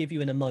mine to give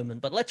you in a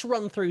moment, but let's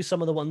run through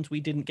some of the ones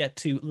we didn't get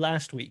to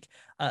last week.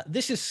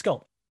 This is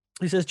Scott,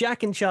 who says,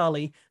 Jack and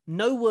Charlie,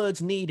 no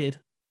words needed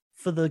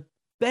for the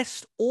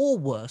best or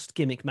worst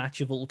gimmick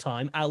match of all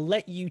time. I'll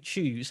let you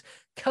choose.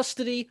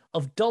 Custody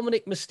of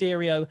Dominic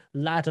Mysterio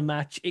ladder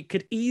match. It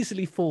could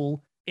easily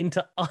fall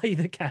into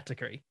either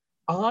category.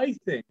 I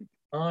think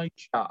I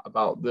chat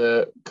about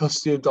the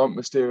custody of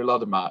Dominic Mysterio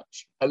ladder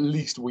match at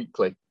least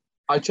weekly.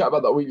 I chat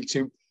about that weekly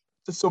to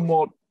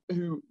someone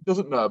who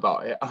doesn't know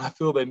about it, and I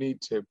feel they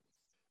need to,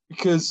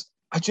 because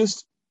I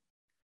just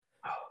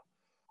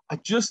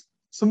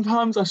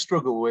sometimes I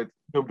struggle with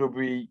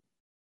WWE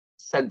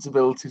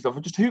sensibilities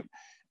of just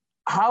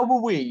how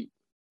were we,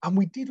 and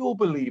we did all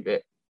believe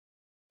it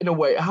in a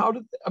way.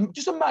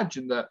 Just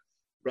imagine that,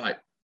 right?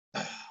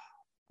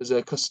 There's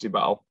a custody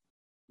battle.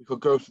 We could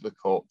go to the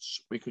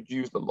courts, we could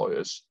use the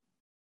lawyers,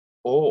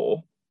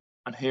 or,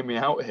 and hear me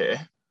out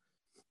here,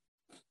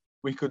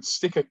 we could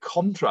stick a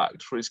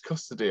contract for his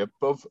custody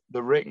above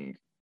the ring,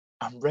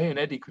 and Ray and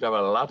Eddie could have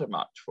a ladder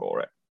match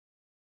for it.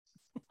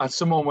 And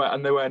someone went,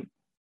 and they went,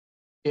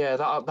 yeah,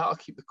 that'll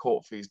keep the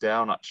court fees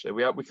down, actually.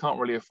 We can't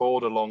really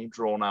afford a long,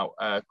 drawn-out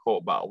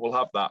court battle. We'll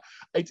have that.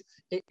 It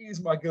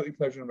is my guilty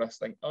pleasure in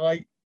wrestling.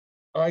 I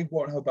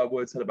won't have bad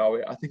words said about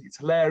it. I think it's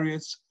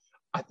hilarious.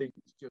 I think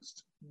it's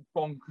just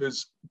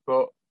bonkers,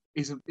 but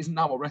isn't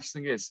that what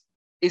wrestling is?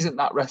 Isn't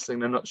that wrestling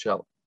in a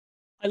nutshell?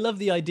 I love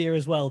the idea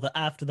as well that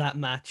after that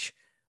match,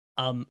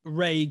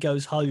 Ray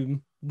goes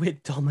home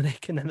with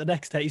Dominic, and then the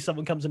next day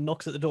someone comes and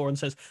knocks at the door and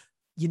says,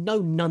 you know,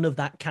 none of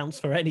that counts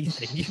for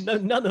anything. You know,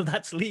 none of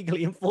that's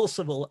legally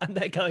enforceable. And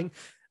they're going,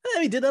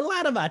 hey, we did a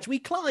ladder match. We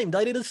climbed.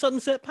 I did a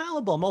sunset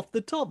powerbomb off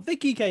the top.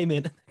 Vicky came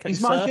in.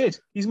 He's my kid.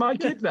 He's my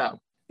kid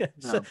now. Yeah,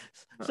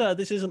 so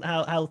this isn't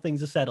how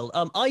things are settled.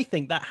 I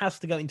think that has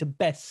to go into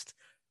best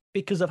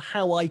because of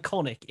how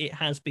iconic it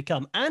has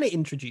become. And it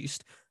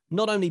introduced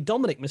not only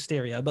Dominic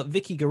Mysterio, but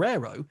Vicky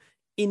Guerrero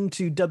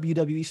into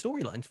WWE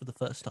storylines for the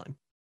first time.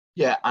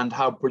 Yeah, and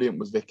how brilliant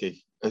was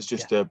Vicky as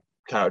just a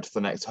character for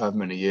the next however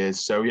many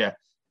years. So yeah,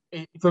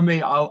 for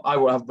me, I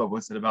will have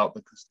bubbles said about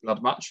the ladder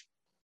match.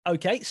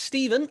 Okay,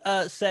 Stephen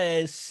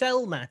says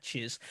cell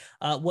matches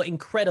were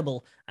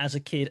incredible as a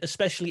kid,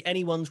 especially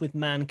anyone's with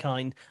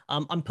Mankind.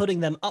 I'm putting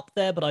them up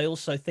there, but I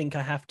also think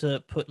I have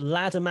to put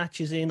ladder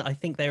matches in. I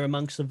think they're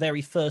amongst the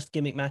very first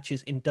gimmick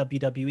matches in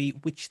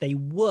WWE, which they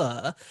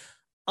were.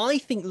 I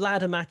think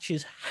ladder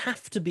matches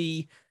have to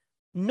be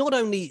not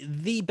only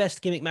the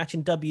best gimmick match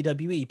in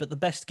WWE, but the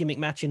best gimmick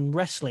match in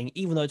wrestling,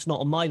 even though it's not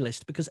on my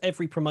list, because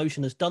every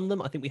promotion has done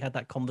them. I think we had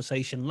that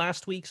conversation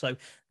last week, so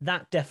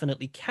that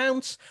definitely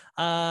counts.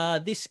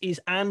 This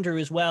is Andrew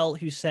as well,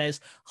 who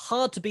says,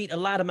 hard to beat a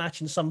ladder match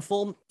in some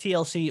form,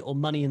 TLC or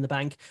Money in the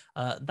Bank.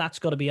 That's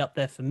got to be up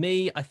there for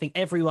me. I think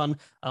everyone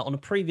on a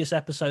previous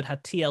episode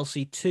had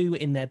TLC 2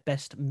 in their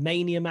best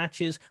Mania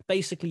matches.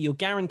 Basically, you're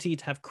guaranteed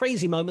to have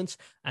crazy moments,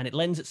 and it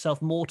lends itself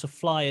more to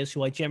flyers,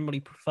 who I generally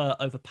prefer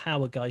over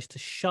power guys to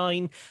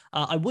shine.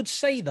 I would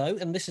say, though,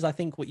 and this is, I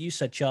think, what you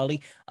said,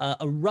 Charlie,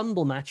 a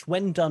Rumble match,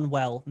 when done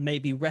well, may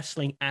be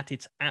wrestling at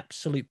its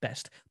absolute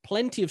best.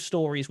 Plenty of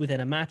stories within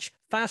a match,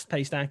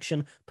 fast-paced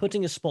action,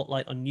 putting a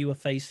spotlight on newer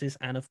faces,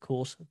 and, of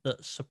course, the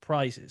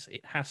surprises.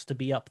 It has to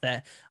be up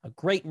there. A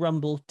great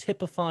Rumble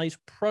typifies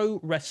pro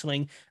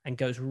wrestling and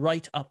goes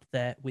right up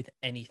there with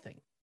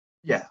anything.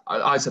 Yeah,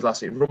 I said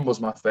last week, Rumble's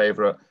my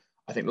favourite.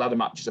 I think ladder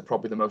matches are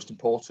probably the most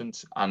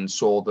important and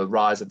saw the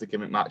rise of the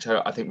gimmick match.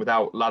 I think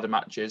without ladder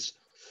matches,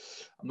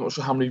 I'm not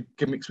sure how many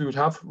gimmicks we would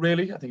have,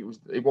 really. I think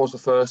it was the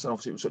first, and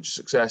obviously it was such a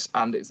success,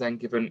 and it's then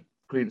given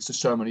credence to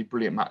so many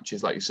brilliant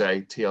matches, like you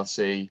say,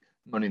 TLC,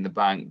 Money in the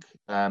Bank.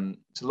 So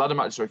ladder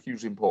matches are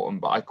hugely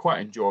important, but I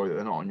quite enjoy that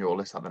they're not on your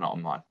list, like they're not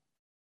on mine.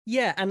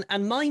 Yeah,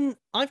 and mine,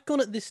 I've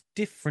gone at this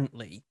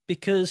differently,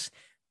 because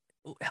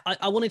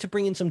I wanted to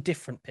bring in some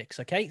different picks.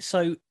 Okay,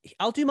 so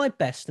I'll do my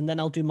best and then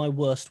I'll do my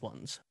worst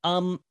ones.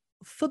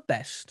 For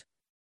best,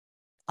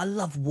 I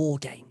love war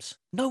games.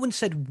 No one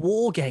said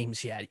war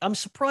games yet. I'm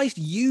surprised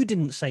you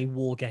didn't say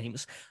war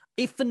games.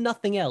 If for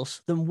nothing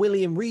else than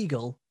William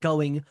Regal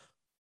going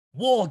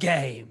war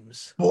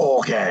games.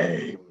 War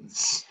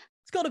games.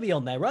 It's got to be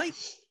on there, right?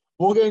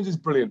 War games is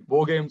brilliant.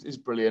 War games is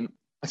brilliant.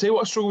 I tell you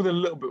what, I struggle with a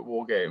little bit with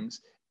war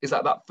games is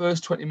like that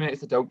first 20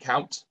 minutes that don't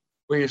count,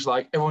 where you're just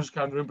like, everyone's just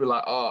kind of be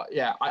like, oh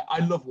yeah, I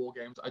love war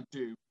games. I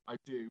do.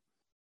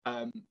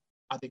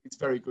 I think it's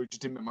very good.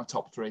 Just didn't make my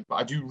top three, but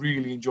I do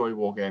really enjoy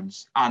war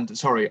games. And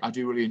sorry, I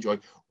do really enjoy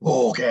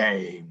war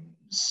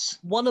games.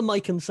 One of my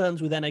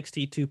concerns with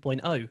NXT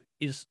 2.0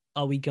 is,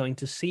 are we going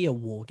to see a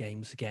war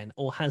games again,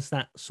 or has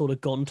that sort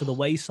of gone to the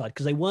wayside?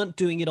 Because they weren't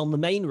doing it on the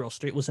main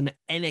roster. It was an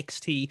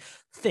NXT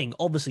thing.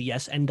 Obviously,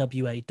 yes,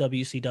 NWA,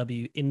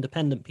 WCW,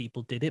 independent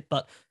people did it,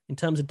 but in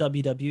terms of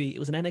WWE, it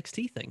was an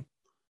NXT thing.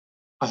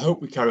 I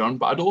hope we carry on,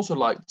 but I'd also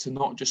like to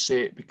not just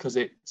see it because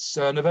it's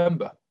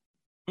November.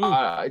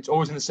 It's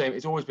always in the same.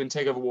 It's always been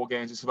Takeover War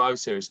Games and Survivor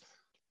Series.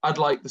 I'd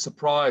like the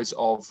surprise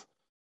of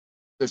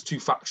there's two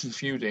factions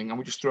feuding, and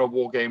we just throw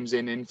War Games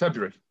in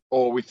February,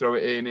 or we throw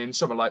it in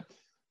summer. Like,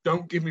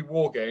 don't give me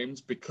War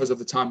Games because of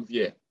the time of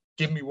year.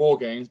 Give me War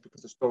Games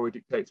because the story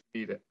dictates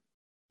we need it.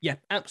 Yeah,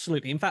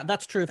 absolutely. In fact,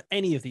 that's true of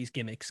any of these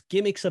gimmicks.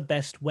 Gimmicks are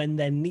best when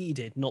they're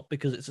needed, not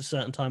because it's a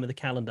certain time of the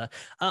calendar.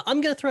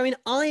 I'm going to throw in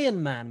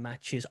Iron Man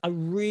matches. I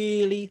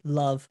really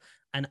love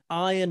an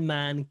Iron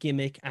Man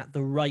gimmick at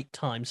the right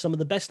time. Some of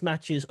the best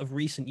matches of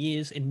recent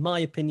years, in my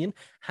opinion,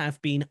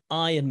 have been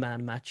Iron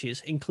Man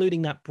matches,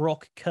 including that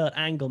Brock-Kurt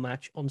Angle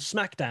match on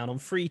SmackDown on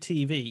free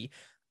TV.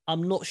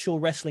 I'm not sure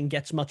wrestling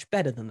gets much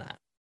better than that.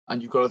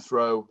 And you've got to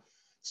throw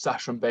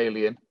Sasha and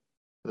Bayley in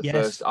for the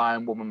first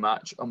Iron Woman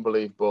match.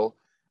 Unbelievable.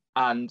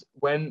 And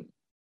when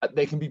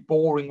they can be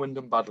boring when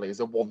done badly, is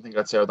the one thing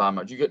I'd say with that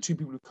match. You get two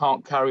people who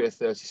can't carry a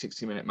 30,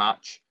 60-minute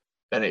match,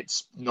 then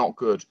it's not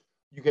good.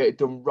 You get it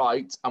done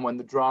right, and when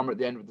the drama at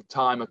the end of the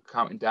time are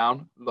counting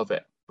down, love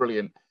it.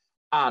 Brilliant.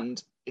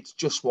 And it's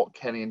just what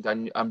Kenny and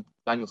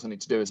Danielson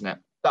need to do, isn't it?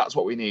 That's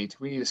what we need.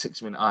 We need a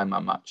 60-minute Iron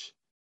Man match.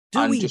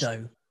 Do we,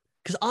 though?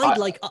 Because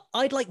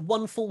I'd like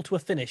one fall to a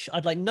finish.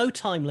 I'd like no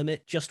time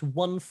limit, just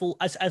one fall.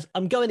 As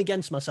I'm going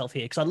against myself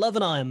here, because I love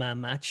an Iron Man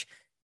match.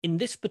 In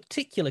this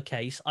particular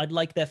case, I'd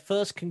like their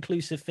first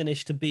conclusive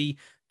finish to be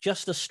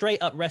just a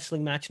straight-up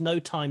wrestling match, no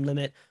time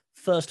limit,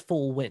 first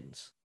fall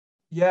wins.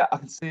 Yeah, I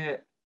can see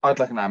it. I'd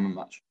like an Iron Man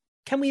match.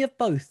 Can we have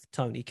both,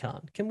 Tony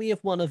Khan? Can we have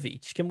one of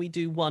each? Can we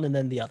do one and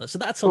then the other? So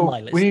that's on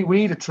my list. We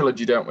need a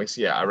trilogy, don't we?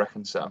 So yeah, I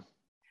reckon so.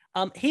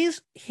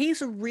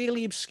 Here's a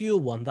really obscure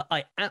one that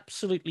I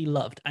absolutely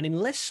loved. And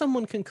unless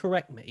someone can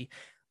correct me,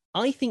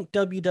 I think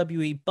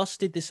WWE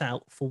busted this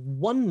out for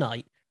one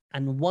night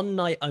and one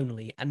night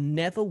only and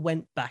never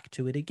went back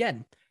to it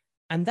again.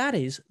 And that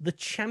is the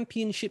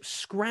Championship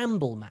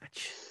Scramble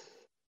match.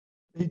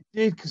 They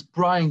did, because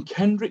Brian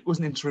Kendrick was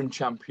an interim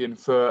champion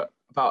for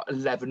about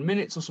 11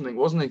 minutes or something,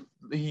 wasn't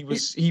he?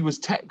 He was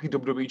technically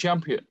WWE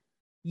champion.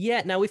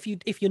 Yeah, now if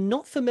you're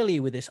not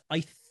familiar with this, I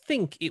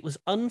think it was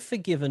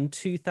Unforgiven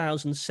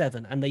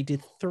 2007, and they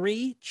did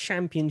 3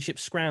 championship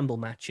scramble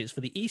matches for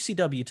the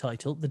ECW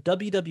title, the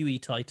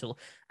WWE title,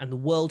 and the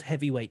World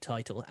Heavyweight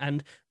title.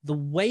 And the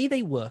way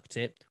they worked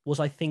it was,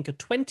 I think, a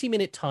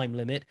 20-minute time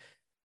limit.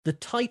 The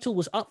title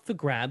was up for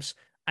grabs,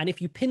 and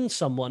if you pinned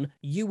someone,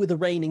 you were the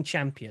reigning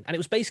champion. And it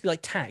was basically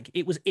like tag.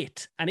 It was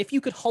it. And if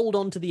you could hold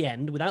on to the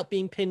end without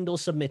being pinned or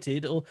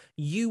submitted, or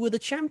you were the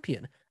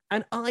champion.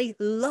 And I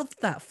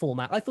loved that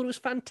format. I thought it was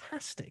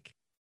fantastic.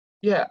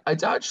 Yeah, I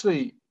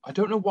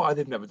don't know why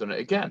they've never done it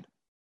again.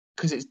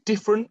 Because it's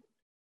different.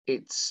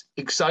 It's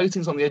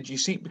exciting. It's on the edge of your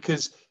seat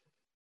because,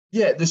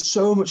 yeah, there's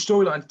so much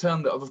storyline to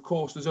tell that, of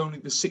course, there's only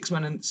the 6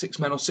 men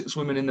or 6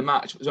 women in the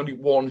match. There's only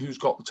one who's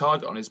got the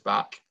target on his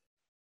back.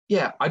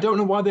 Yeah, I don't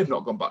know why they've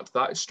not gone back to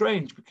that. It's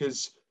strange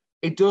because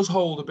it does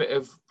hold a bit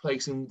of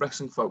place in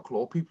wrestling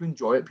folklore. People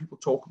enjoy it. People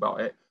talk about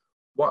it.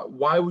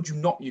 Why would you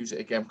not use it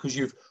again? Because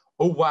you've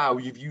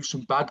used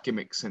some bad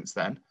gimmicks since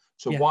then.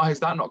 So why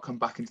has that not come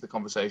back into the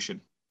conversation?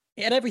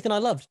 It had everything I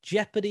loved.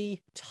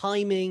 Jeopardy,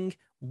 timing,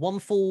 one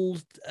fall,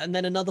 and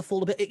then another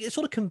fall a bit. It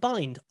sort of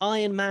combined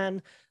Iron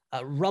Man,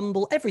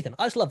 Rumble, everything.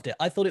 I just loved it.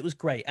 I thought it was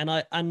great.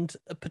 And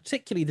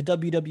particularly the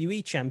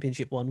WWE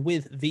Championship one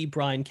with the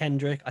Brian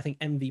Kendrick. I think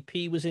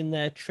MVP was in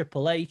there,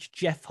 Triple H,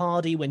 Jeff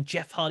Hardy, when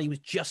Jeff Hardy was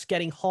just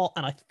getting hot.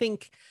 And I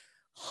think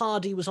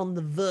Hardy was on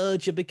the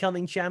verge of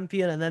becoming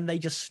champion, and then they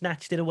just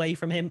snatched it away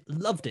from him.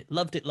 Loved it. So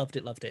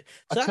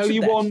I'll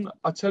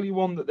tell you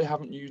one that they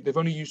haven't used. They've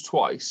only used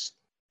twice,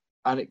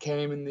 and it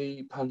came in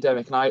the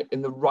pandemic. And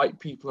in the right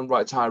people and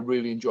right time, I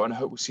really enjoy, and I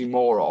hope we see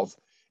more of,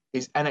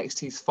 is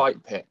NXT's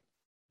Fight Pit.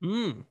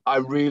 I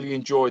really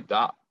enjoyed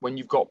that when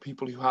you've got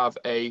people who have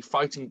a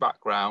fighting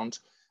background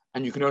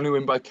and you can only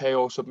win by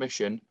KO or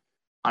submission,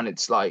 and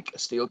it's like a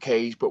steel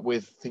cage but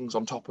with things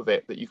on top of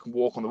it that you can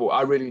walk on the wall.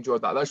 I really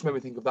enjoyed that. That just made me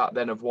think of that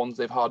then, of ones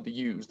they've hardly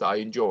used that I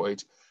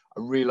enjoyed.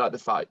 I really like the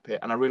Fight Pit,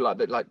 and I really like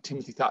that, like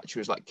Timothy Thatcher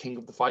is like king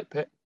of the Fight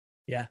Pit.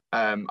 Yeah.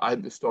 I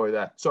think the story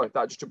there. Sorry,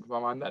 that just jumped into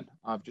my mind then.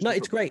 I've just No,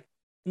 it's great.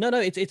 No,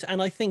 it's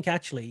and I think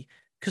actually,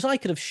 because I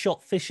could have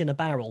shot fish in a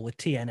barrel with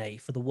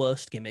TNA for the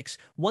worst gimmicks.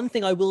 One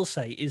thing I will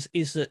say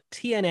is that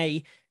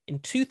TNA in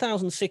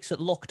 2006 at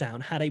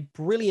Lockdown had a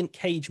brilliant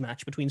cage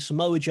match between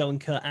Samoa Joe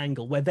and Kurt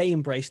Angle where they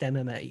embraced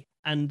MMA.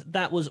 And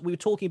that was, we were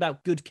talking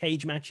about good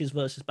cage matches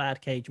versus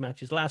bad cage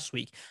matches last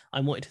week. I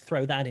wanted to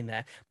throw that in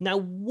there. Now,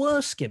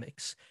 worse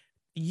gimmicks.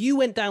 You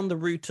went down the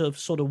route of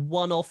sort of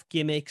one-off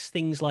gimmicks,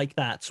 things like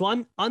that. So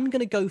I'm going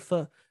to go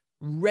for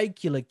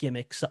regular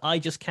gimmicks that I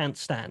just can't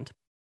stand.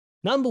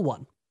 Number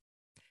one,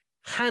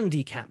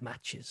 handicap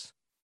matches.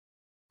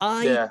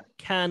 I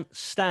can't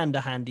stand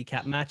a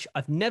handicap match.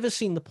 I've never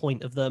seen the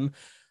point of them.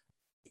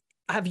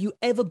 Have you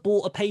ever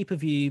bought a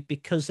pay-per-view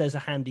because there's a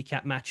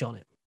handicap match on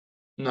it?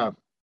 No.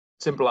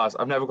 Simple as.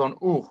 I've never gone,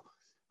 oh,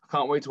 I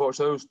can't wait to watch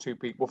those two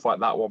people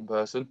fight that one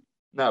person.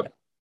 No.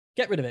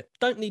 Get rid of it.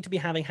 Don't need to be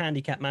having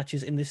handicap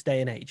matches in this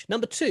day and age.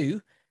 Number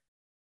two,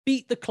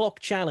 beat the clock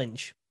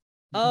challenge.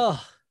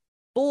 Oh,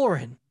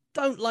 boring.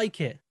 Don't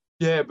like it.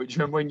 Yeah, but do you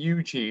remember when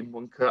Eugene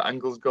won Kurt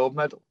Angle's gold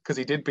medal? Because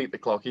he did beat the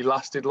clock. He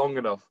lasted long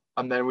enough.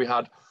 And then we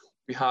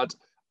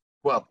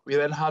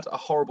then had a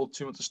horrible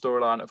 2 month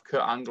storyline of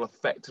Kurt Angle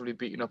effectively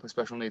beating up a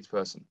special needs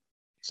person.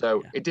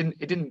 So it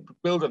didn't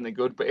build anything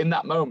good, but in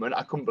that moment,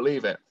 I couldn't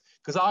believe it.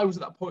 Because I was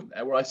at that point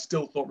there where I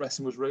still thought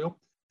wrestling was real.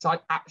 So I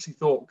actually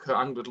thought Kurt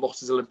Angle had lost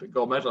his Olympic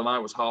gold medal and I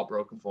was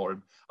heartbroken for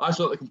him. I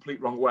saw it the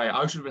complete wrong way.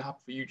 I should have been happy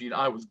for Eugene.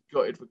 I was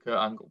gutted for Kurt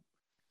Angle.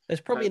 There's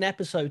probably an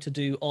episode to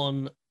do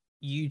on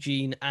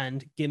Eugene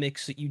and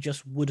gimmicks that you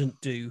just wouldn't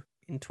do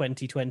in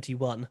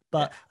 2021.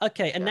 But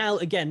okay, and now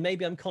again,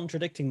 maybe I'm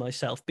contradicting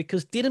myself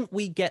because didn't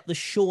we get the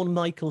Shawn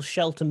Michaels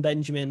Shelton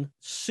Benjamin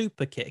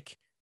super kick?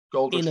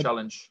 Gold Rush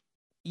challenge.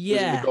 Yeah. It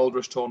was in the Gold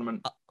Rush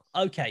tournament.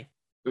 Okay.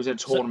 It was a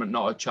tournament,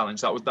 not a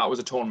challenge. That was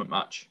a tournament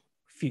match.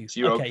 Phew. So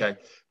you're okay.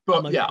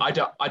 But I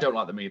don't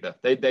like them either.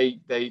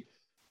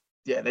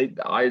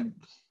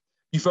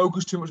 You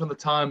focus too much on the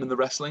time and the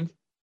wrestling.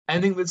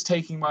 Anything that's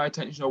taking my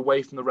attention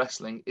away from the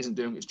wrestling isn't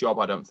doing its job,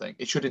 I don't think.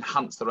 It should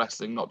enhance the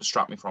wrestling, not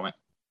distract me from it.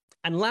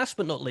 And last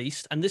but not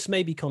least, and this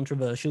may be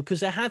controversial because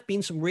there have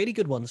been some really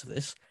good ones of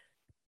this,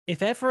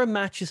 if ever a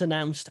match is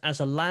announced as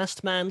a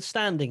last man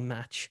standing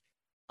match,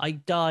 I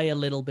die a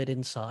little bit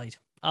inside.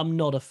 I'm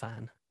not a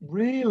fan.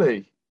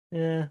 Really?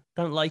 Yeah,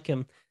 don't like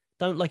him.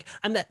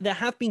 And there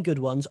have been good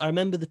ones. I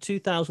remember the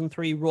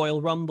 2003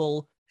 Royal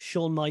Rumble,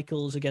 Shawn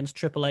Michaels against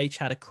Triple H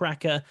had a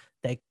cracker.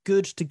 They're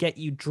good to get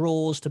you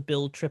draws to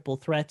build triple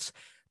threats,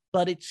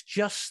 but it's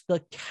just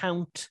the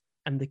count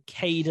and the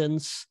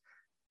cadence.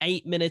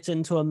 8 minutes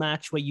into a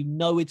match where you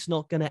know it's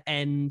not going to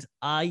end.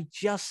 I'd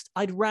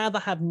rather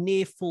have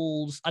near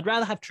falls. I'd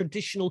rather have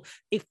traditional.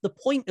 If the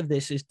point of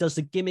this is, does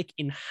the gimmick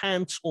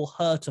enhance or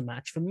hurt a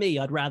match? For me,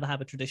 I'd rather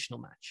have a traditional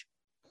match.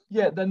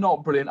 Yeah, they're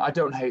not brilliant. I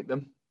don't hate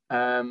them.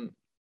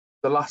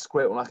 The last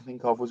great one I can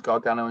think of was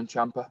Gargano and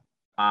Ciampa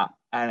at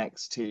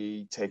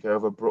NXT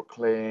TakeOver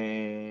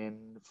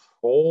Brooklyn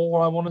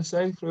 4, I want to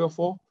say, 3 or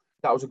 4.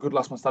 That was a good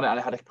last man standing, and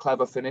it had a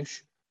clever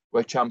finish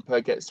where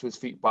Ciampa gets to his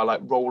feet by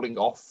like rolling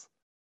off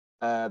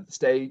the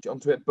stage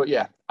onto it. But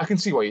yeah, I can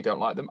see why you don't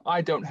like them.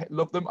 I don't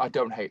love them. I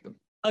don't hate them.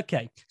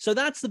 Okay, so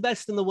that's the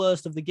best and the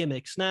worst of the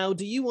gimmicks. Now,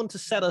 do you want to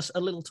set us a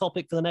little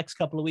topic for the next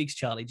couple of weeks,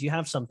 Charlie? Do you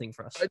have something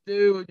for us? I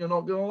do, and you're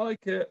not going to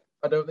like it.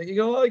 I don't think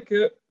you're going to like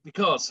it.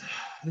 Because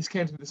this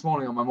came to me this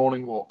morning on my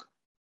morning walk.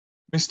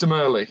 Mr.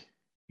 Murley,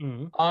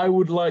 I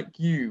would like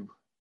you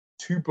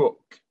to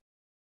book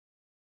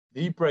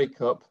the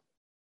breakup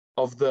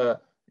of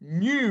the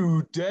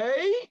New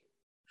Day.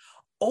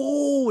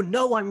 Oh,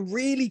 no, I'm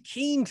really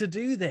keen to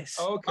do this.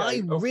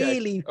 I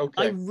really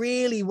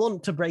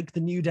want to break the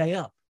New Day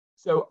up.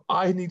 So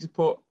I need to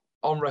put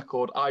on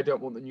record, I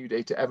don't want the New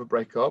Day to ever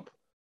break up,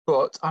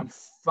 but I'm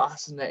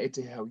fascinated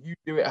to hear how you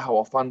do it, how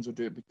our fans will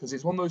do it, because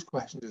it's one of those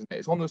questions, isn't it?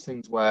 It's one of those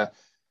things where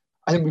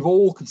I think we've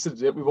all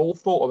considered it, we've all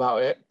thought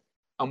about it,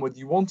 and whether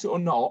you want it or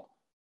not,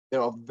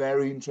 there are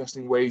very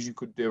interesting ways you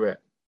could do it,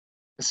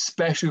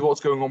 especially what's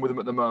going on with them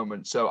at the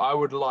moment. So I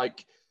would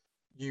like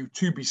you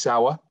to be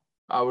sour.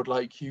 I would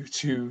like you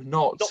to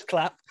not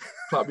clap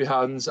your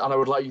hands, and I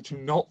would like you to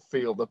not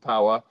feel the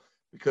power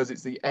because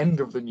it's the end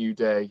of the New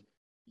Day.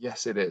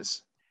 Yes, it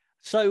is.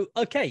 So,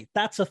 okay,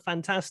 that's a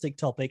fantastic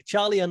topic.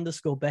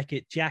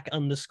 Charlie_Beckett,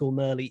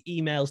 Jack_Murley,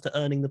 emails to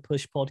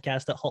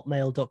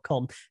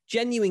earningthepushpodcast@hotmail.com.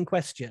 Genuine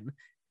question.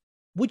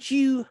 Would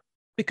you,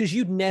 because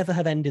you'd never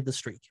have ended the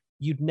streak,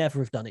 you'd never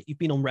have done it. You've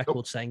been on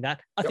record saying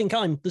that. I think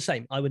I'm the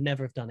same. I would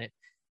never have done it.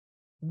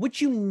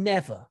 Would you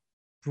never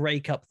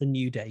break up the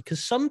New Day?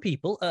 Because some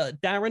people,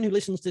 Darren, who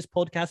listens to this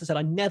podcast, has said,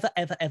 I never,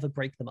 ever, ever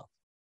break them up.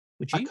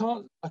 Would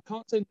you? I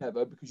can't say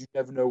never because you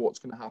never know what's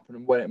going to happen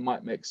and when it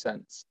might make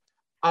sense.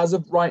 As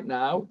of right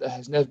now, there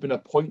has never been a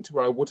point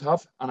where I would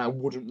have, and I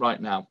wouldn't right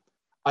now.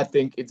 I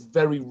think it's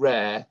very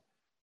rare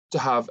to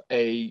have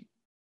a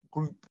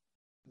group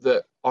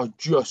that are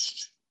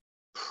just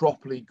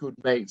properly good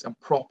mates and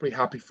properly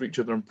happy for each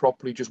other and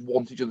properly just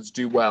want each other to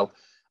do well.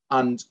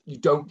 And you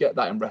don't get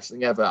that in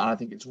wrestling ever. And I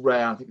think it's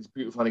rare. I think it's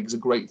beautiful. I think it's a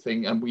great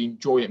thing. And we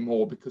enjoy it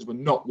more because we're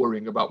not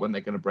worrying about when they're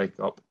going to break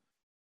up.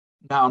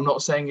 Now, I'm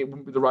not saying it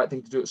wouldn't be the right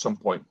thing to do at some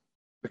point,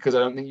 because I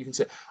don't think you can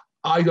say,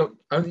 I don't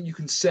think you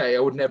can say I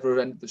would never have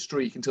ended the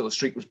streak until the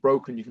streak was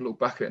broken. You can look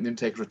back at it and then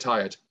take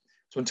retired.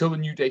 So until the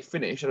New Day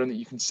finish, I don't think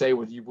you can say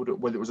whether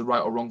it was a right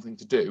or wrong thing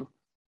to do.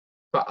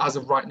 But as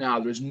of right now,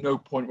 there is no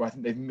point where I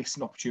think they've missed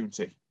an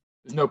opportunity.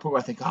 There's no point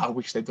where I think, I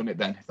wish they'd done it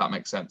then, if that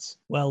makes sense.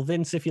 Well,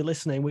 Vince, if you're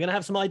listening, we're going to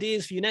have some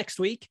ideas for you next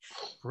week.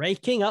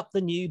 Breaking up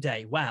the New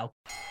Day. Wow.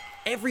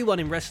 Everyone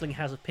in wrestling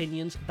has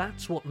opinions.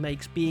 That's what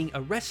makes being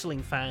a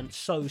wrestling fan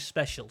so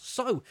special.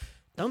 So,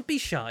 don't be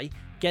shy.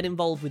 Get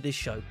involved with this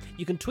show.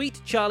 You can tweet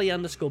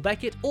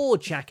Charlie_Beckett or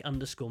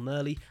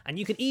Jack_Murley, and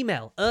you can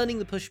email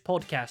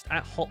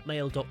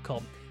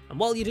earningthepushpodcast@hotmail.com. And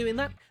while you're doing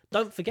that,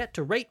 don't forget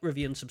to rate,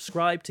 review, and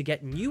subscribe to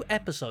get new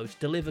episodes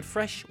delivered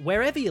fresh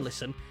wherever you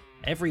listen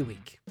every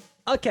week.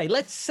 Okay,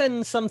 let's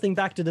send something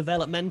back to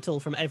developmental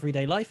from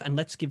everyday life, and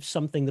let's give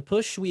something the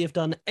push. We have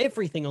done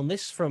everything on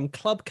this, from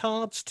club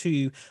cards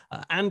to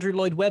Andrew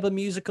Lloyd Webber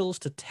musicals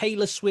to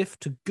Taylor Swift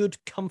to good,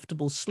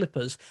 comfortable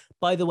slippers.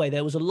 By the way,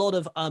 there was a lot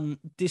of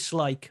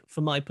dislike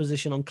for my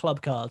position on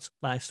club cards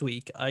last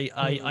week.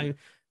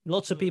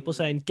 Lots of people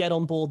saying, get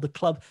on board the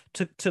club.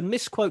 To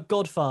misquote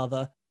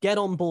Godfather, get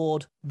on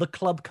board the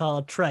club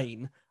card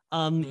train.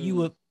 You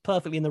were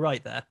perfectly in the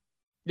right there.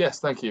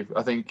 Yes, thank you.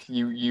 I think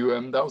you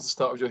that was the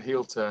start of your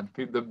heel turn.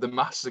 The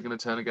masses are going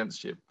to turn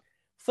against you.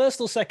 First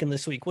or second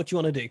this week, what do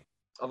you want to do?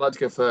 I'd like to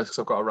go first because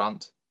I've got a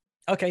rant.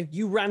 Okay,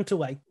 you rant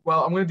away.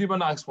 Well, I'm going to do my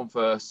nice one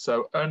first.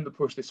 So, Earn the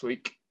Push this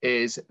week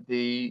is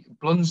the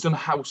Blunsdon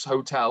House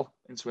Hotel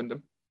in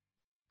Swindon,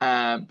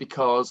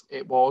 because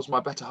it was my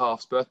better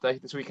half's birthday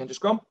this weekend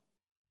just gone,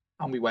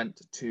 and we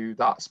went to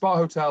that spa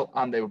hotel,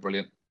 and they were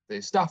brilliant.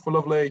 The staff were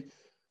lovely.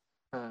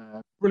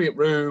 Brilliant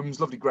rooms,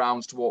 lovely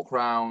grounds to walk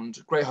around,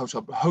 great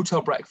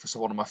hotel breakfast are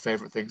one of my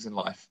favourite things in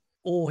life.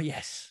 Oh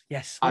yes.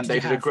 What and they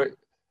did a great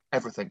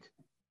everything.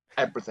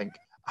 I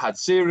had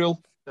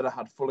cereal, then I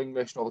had full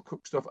English and all the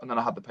cooked stuff, and then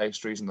I had the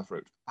pastries and the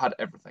fruit. I had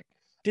everything.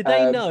 Did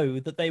they know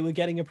that they were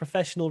getting a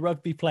professional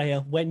rugby player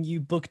when you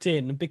booked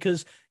in?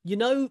 Because you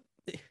know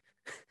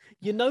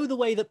the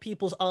way that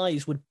people's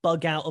eyes would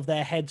bug out of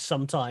their heads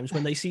sometimes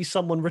when they see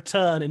someone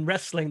return in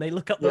wrestling. They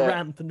look up the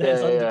ramp and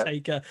there's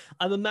Undertaker.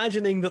 I'm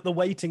imagining that the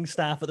waiting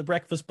staff at the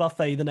breakfast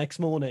buffet the next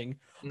morning.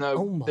 No,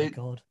 oh my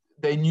God.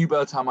 They knew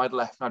by the time I'd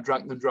left, and I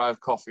drank them dry of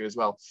coffee as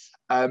well.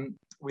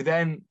 We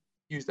then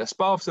used their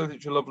spa facilities,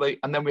 which were lovely,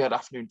 and then we had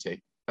afternoon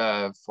tea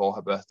for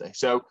her birthday.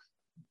 So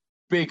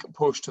big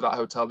push to that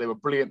hotel. They were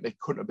brilliant. They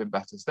couldn't have been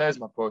better. So there's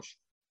my push.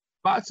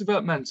 Back to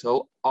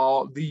developmental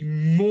are the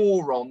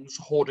morons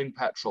hoarding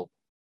petrol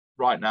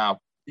right now.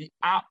 The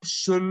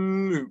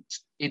absolute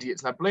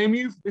idiots. And I blame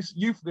you for this,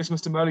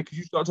 Mr. Murley, because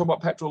you started talking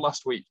about petrol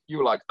last week. You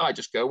were like, I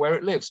just go where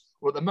it lives.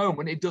 Well, at the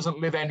moment, it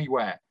doesn't live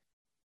anywhere.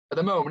 At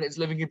the moment, it's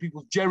living in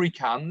people's jerry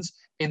cans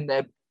in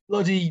their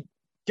bloody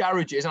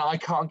garages, and I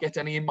can't get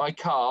any in my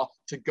car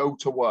to go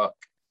to work.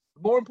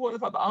 More important,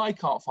 the fact that I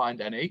can't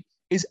find any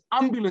is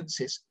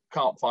ambulances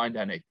can't find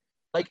any.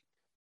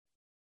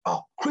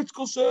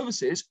 Critical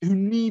services who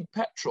need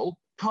petrol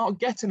can't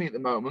get any at the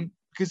moment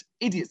because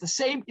idiots, the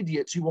same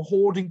idiots who were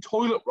hoarding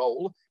toilet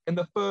roll in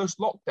the first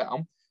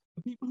lockdown,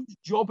 the people whose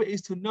job it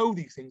is to know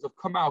these things have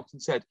come out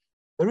and said,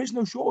 there is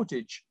no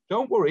shortage.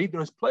 Don't worry,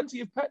 there is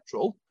plenty of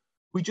petrol.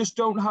 We just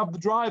don't have the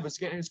drivers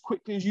getting as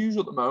quickly as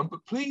usual at the moment,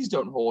 but please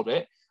don't hoard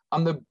it.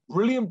 And the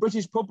brilliant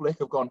British public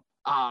have gone,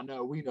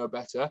 no, we know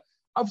better.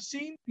 I've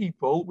seen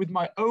people with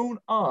my own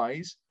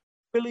eyes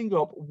filling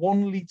up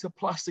 1 litre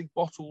plastic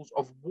bottles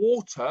of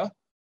water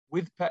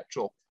with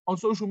petrol. On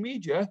social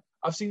media,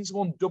 I've seen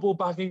someone double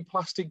bagging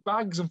plastic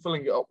bags and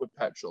filling it up with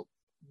petrol.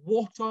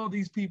 What are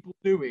these people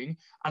doing,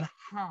 and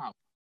how?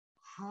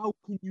 How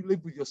can you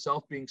live with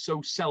yourself being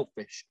so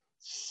selfish?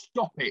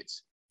 Stop it.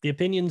 The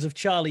opinions of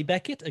Charlie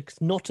Beckett,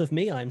 not of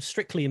me. I'm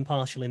strictly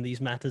impartial in these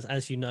matters,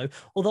 as you know.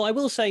 Although I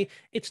will say,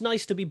 it's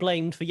nice to be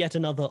blamed for yet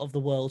another of the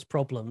world's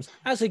problems.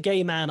 As a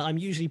gay man, I'm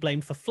usually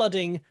blamed for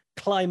flooding,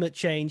 climate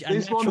change, and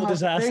natural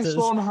disasters. This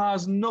one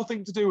has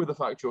nothing to do with the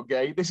fact you're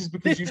gay. This is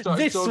because you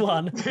started this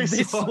one.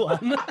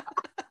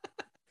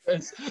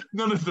 Yes,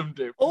 none of them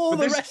do. All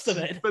the rest of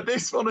it. But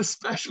this one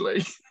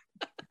especially.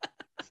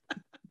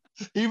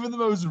 Even the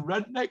most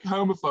redneck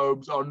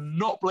homophobes are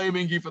not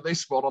blaming you for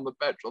this one on the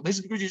petrol. This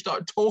is because you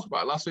started talking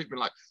about it last week, being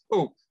like,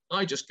 oh,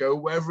 I just go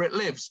wherever it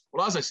lives.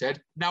 Well, as I said,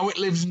 now it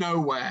lives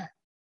nowhere.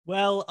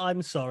 Well,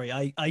 I'm sorry.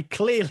 I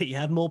clearly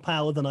have more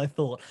power than I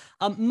thought.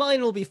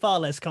 Mine will be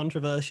far less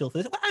controversial for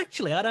this. Well,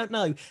 actually, I don't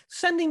know.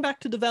 Sending back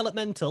to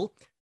developmental,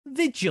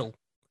 Vigil.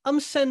 I'm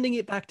sending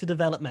it back to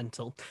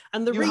developmenal.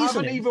 And the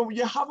reason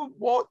you haven't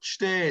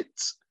watched it.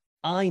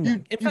 I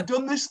know. You've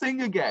done this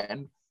thing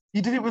again.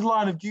 You did it with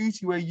Line of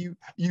Duty, where you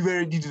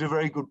did a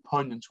very good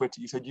pun on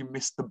Twitter. You said you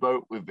missed the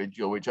boat with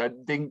Vigil, which I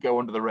didn't go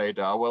under the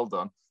radar. Well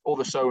done. Or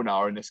the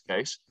sonar in this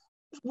case.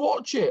 Just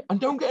watch it and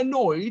don't get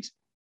annoyed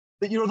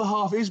that your other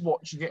half is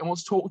watching it and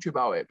wants to talk to you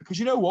about it, because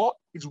you know what?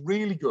 It's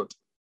really good.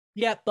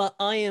 Yeah, but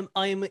I am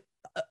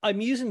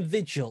I'm using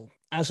vigil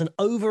as an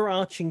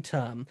overarching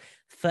term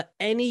for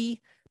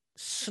any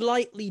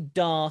slightly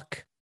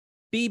dark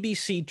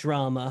BBC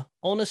drama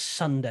on a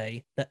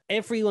Sunday that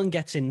everyone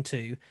gets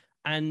into,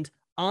 and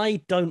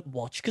I don't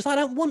watch because I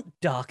don't want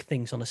dark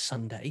things on a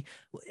Sunday.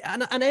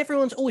 And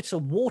everyone's, oh, it's a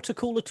water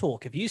cooler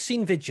talk. Have you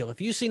seen Vigil?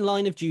 Have you seen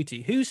Line of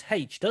Duty? Who's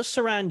H? Does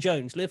Saran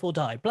Jones live or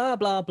die? Blah,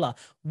 blah, blah.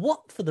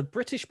 What for the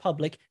British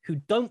public who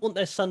don't want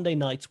their Sunday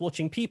nights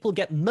watching people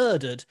get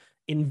murdered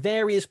in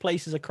various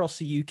places across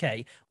the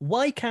UK,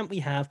 why can't we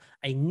have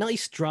a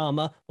nice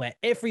drama where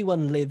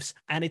everyone lives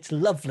and it's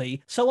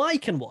lovely so I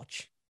can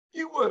watch?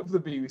 You work for the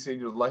BBC in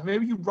your life.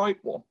 Maybe you write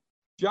one.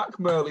 Jack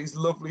Murley's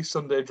lovely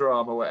Sunday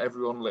drama where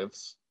everyone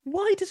lives.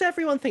 Why does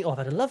everyone think, oh, I've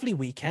had a lovely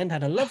weekend,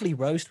 had a lovely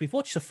roast, we've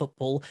watched the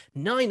football,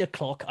 9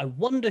 o'clock, I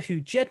wonder who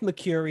Jed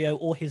Mercurio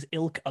or his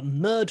ilk are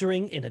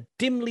murdering in a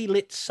dimly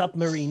lit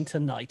submarine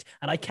tonight,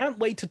 and I can't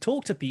wait to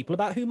talk to people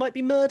about who might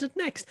be murdered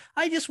next.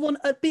 I just want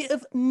a bit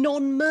of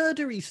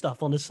non-murdery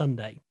stuff on a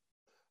Sunday.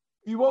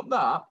 If you want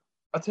that,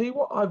 I'll tell you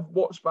what I've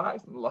watched back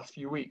in the last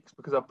few weeks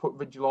because I've put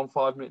Vigil on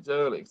 5 minutes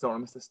early because I don't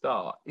want to miss the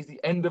start, is the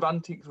end of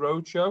Antiques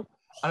Roadshow.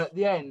 And at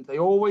the end, they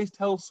always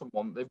tell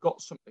someone they've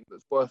got something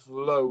that's worth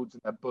loads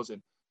and they're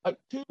buzzing. Like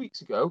 2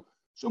 weeks ago,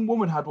 some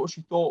woman had what she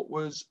thought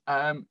was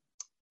a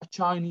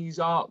Chinese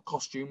art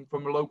costume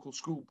from a local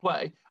school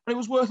play, and it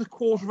was worth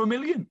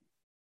 $250,000.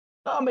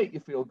 That'll make you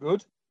feel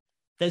good.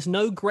 There's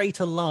no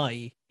greater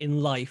lie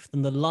in life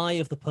than the lie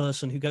of the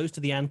person who goes to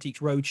the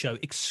Antiques Roadshow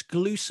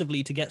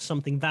exclusively to get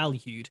something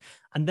valued,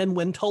 and then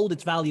when told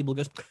it's valuable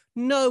goes,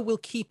 no, we'll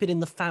keep it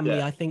in the family.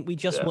 Yeah. I think we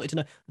just wanted to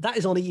know. That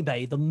is on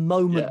eBay the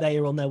moment they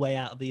are on their way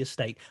out of the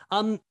estate.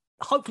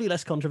 Hopefully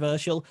less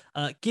controversial.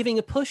 Giving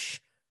a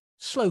push,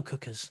 slow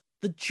cookers.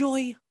 The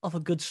joy of a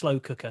good slow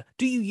cooker.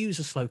 Do you use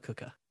a slow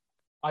cooker?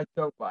 I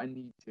don't, but I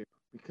need to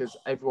because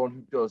everyone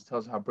who does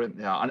tells me how brilliant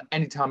they are. And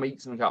anytime I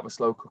eat something out of a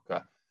slow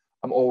cooker,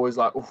 I'm always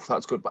like, oh,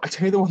 that's good. But I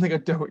tell you the one thing I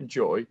don't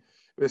enjoy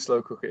with a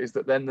slow cooker is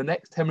that then the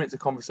next 10 minutes of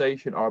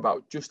conversation are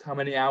about just how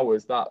many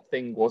hours that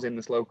thing was in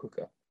the slow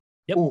cooker.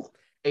 Yep. Oh,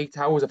 8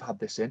 hours I've had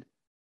this in.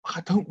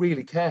 I don't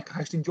really care. I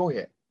just enjoy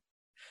it.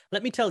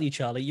 Let me tell you,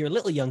 Charlie, you're a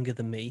little younger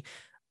than me.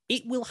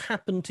 It will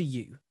happen to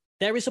you.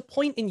 There is a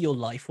point in your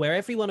life where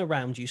everyone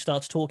around you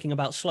starts talking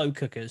about slow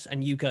cookers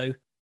and you go,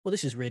 well,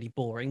 this is really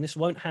boring. This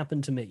won't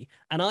happen to me.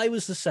 And I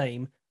was the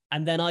same.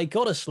 And then I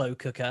got a slow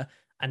cooker.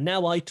 And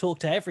now I talk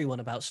to everyone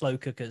about slow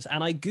cookers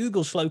and I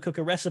Google slow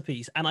cooker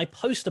recipes and I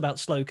post about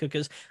slow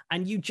cookers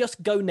and you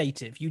just go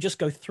native. You just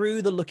go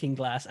through the looking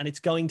glass and it's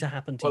going to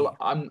happen to you.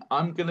 Well,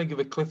 I'm going to give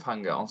a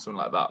cliffhanger on something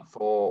like that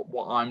for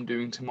what I'm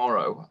doing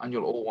tomorrow and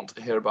you'll all want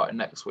to hear about it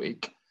next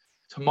week.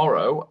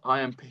 Tomorrow, I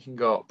am picking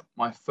up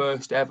my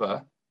first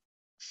ever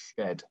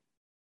shed.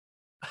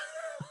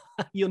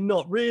 You're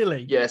not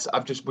really? Yes,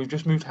 we've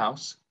just moved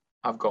house.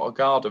 I've got a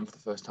garden for the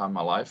first time in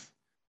my life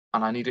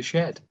and I need a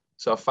shed.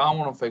 So I found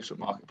one on Facebook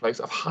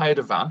Marketplace. I've hired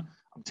a van.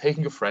 I'm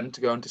taking a friend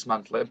to go and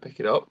dismantle it and pick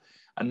it up.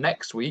 And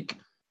next week,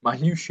 my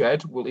new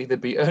shed will either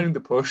be earning the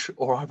push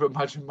or I would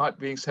imagine might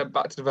be sent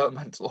back to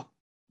developmental.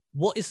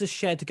 What is the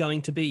shed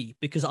going to be?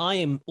 Because I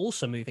am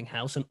also moving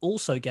house and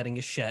also getting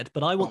a shed,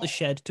 but I want the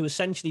shed to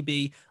essentially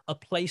be a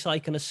place I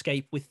can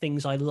escape with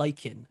things I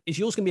like in. Is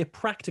yours going to be a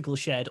practical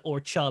shed or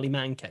a Charlie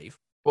Man cave?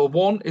 Well,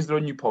 one, is there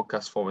a new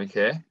podcast for me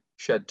here?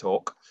 Shed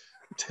Talk.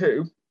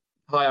 2,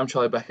 hi, I'm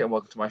Charlie Beckett and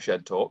welcome to my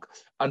Shed Talk.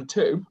 And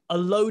 2, a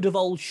load of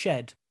old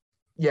shed.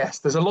 Yes,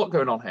 there's a lot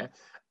going on here.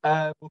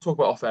 We'll talk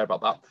about off air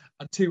about that.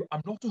 And 2,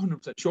 I'm not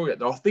 100% sure yet.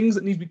 There are things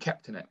that need to be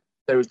kept in it.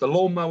 There is the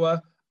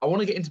lawnmower. I want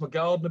to get into my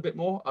garden a bit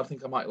more. I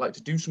think I might like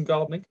to do some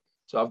gardening.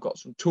 So I've got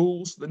some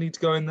tools that need to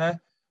go in there.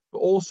 But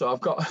also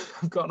I've got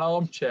an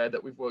armchair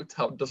that we've worked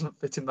out doesn't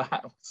fit in the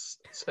house.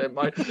 So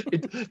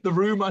the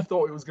room I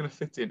thought it was going to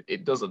fit in,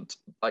 it doesn't.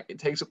 Like it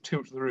takes up too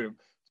much of the room.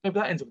 So maybe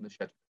that ends up in the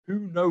shed. Who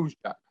knows,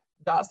 Jack?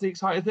 That's the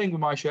exciting thing with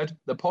my shed.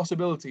 The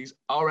possibilities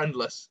are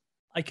endless.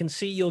 I can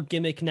see your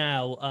gimmick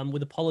now,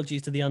 with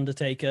apologies to the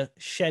Undertaker,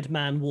 shed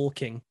man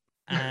walking.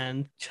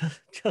 And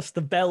just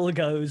the bell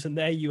goes and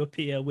there you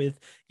appear with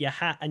your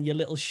hat and your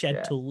little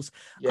shed tools.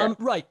 Yeah.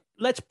 Right,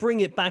 let's bring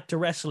it back to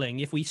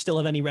wrestling if we still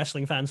have any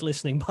wrestling fans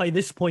listening by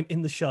this point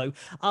in the show.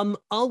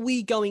 Are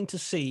we going to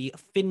see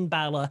Finn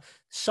Balor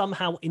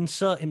somehow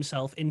insert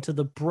himself into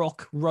the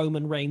Brock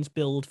Roman Reigns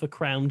build for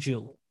Crown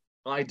Jewel?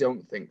 I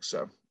don't think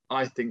so.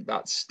 I think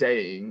that's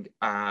staying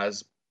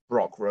as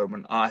Brock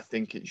Roman. I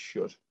think it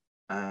should.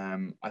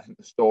 I think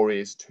the story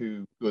is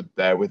too good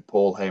there with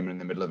Paul Heyman in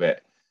the middle of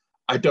it.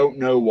 I don't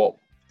know what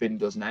Finn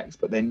does next,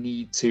 but they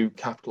need to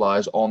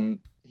capitalize on.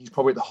 He's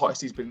probably the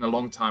hottest he's been in a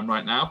long time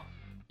right now.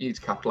 You need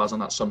to capitalize on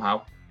that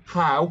somehow.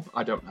 How?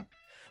 I don't know.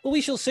 Well,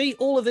 we shall see.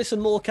 All of this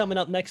and more coming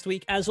up next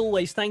week. As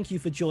always, thank you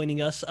for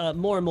joining us.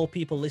 More and more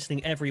people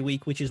listening every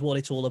week, which is what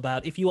it's all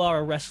about. If you are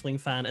a wrestling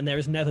fan, and there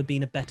has never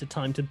been a better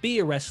time to be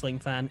a wrestling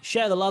fan,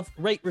 share the love,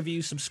 rate,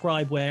 review,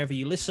 subscribe wherever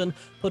you listen,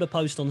 put a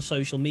post on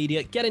social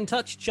media, get in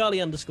touch,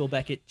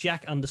 Charlie_Beckett,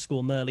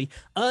 Jack_Murley,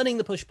 Earning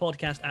the Push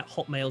podcast at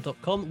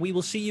hotmail.com. We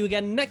will see you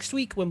again next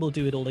week when we'll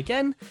do it all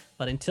again.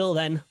 But until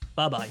then,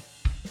 bye-bye.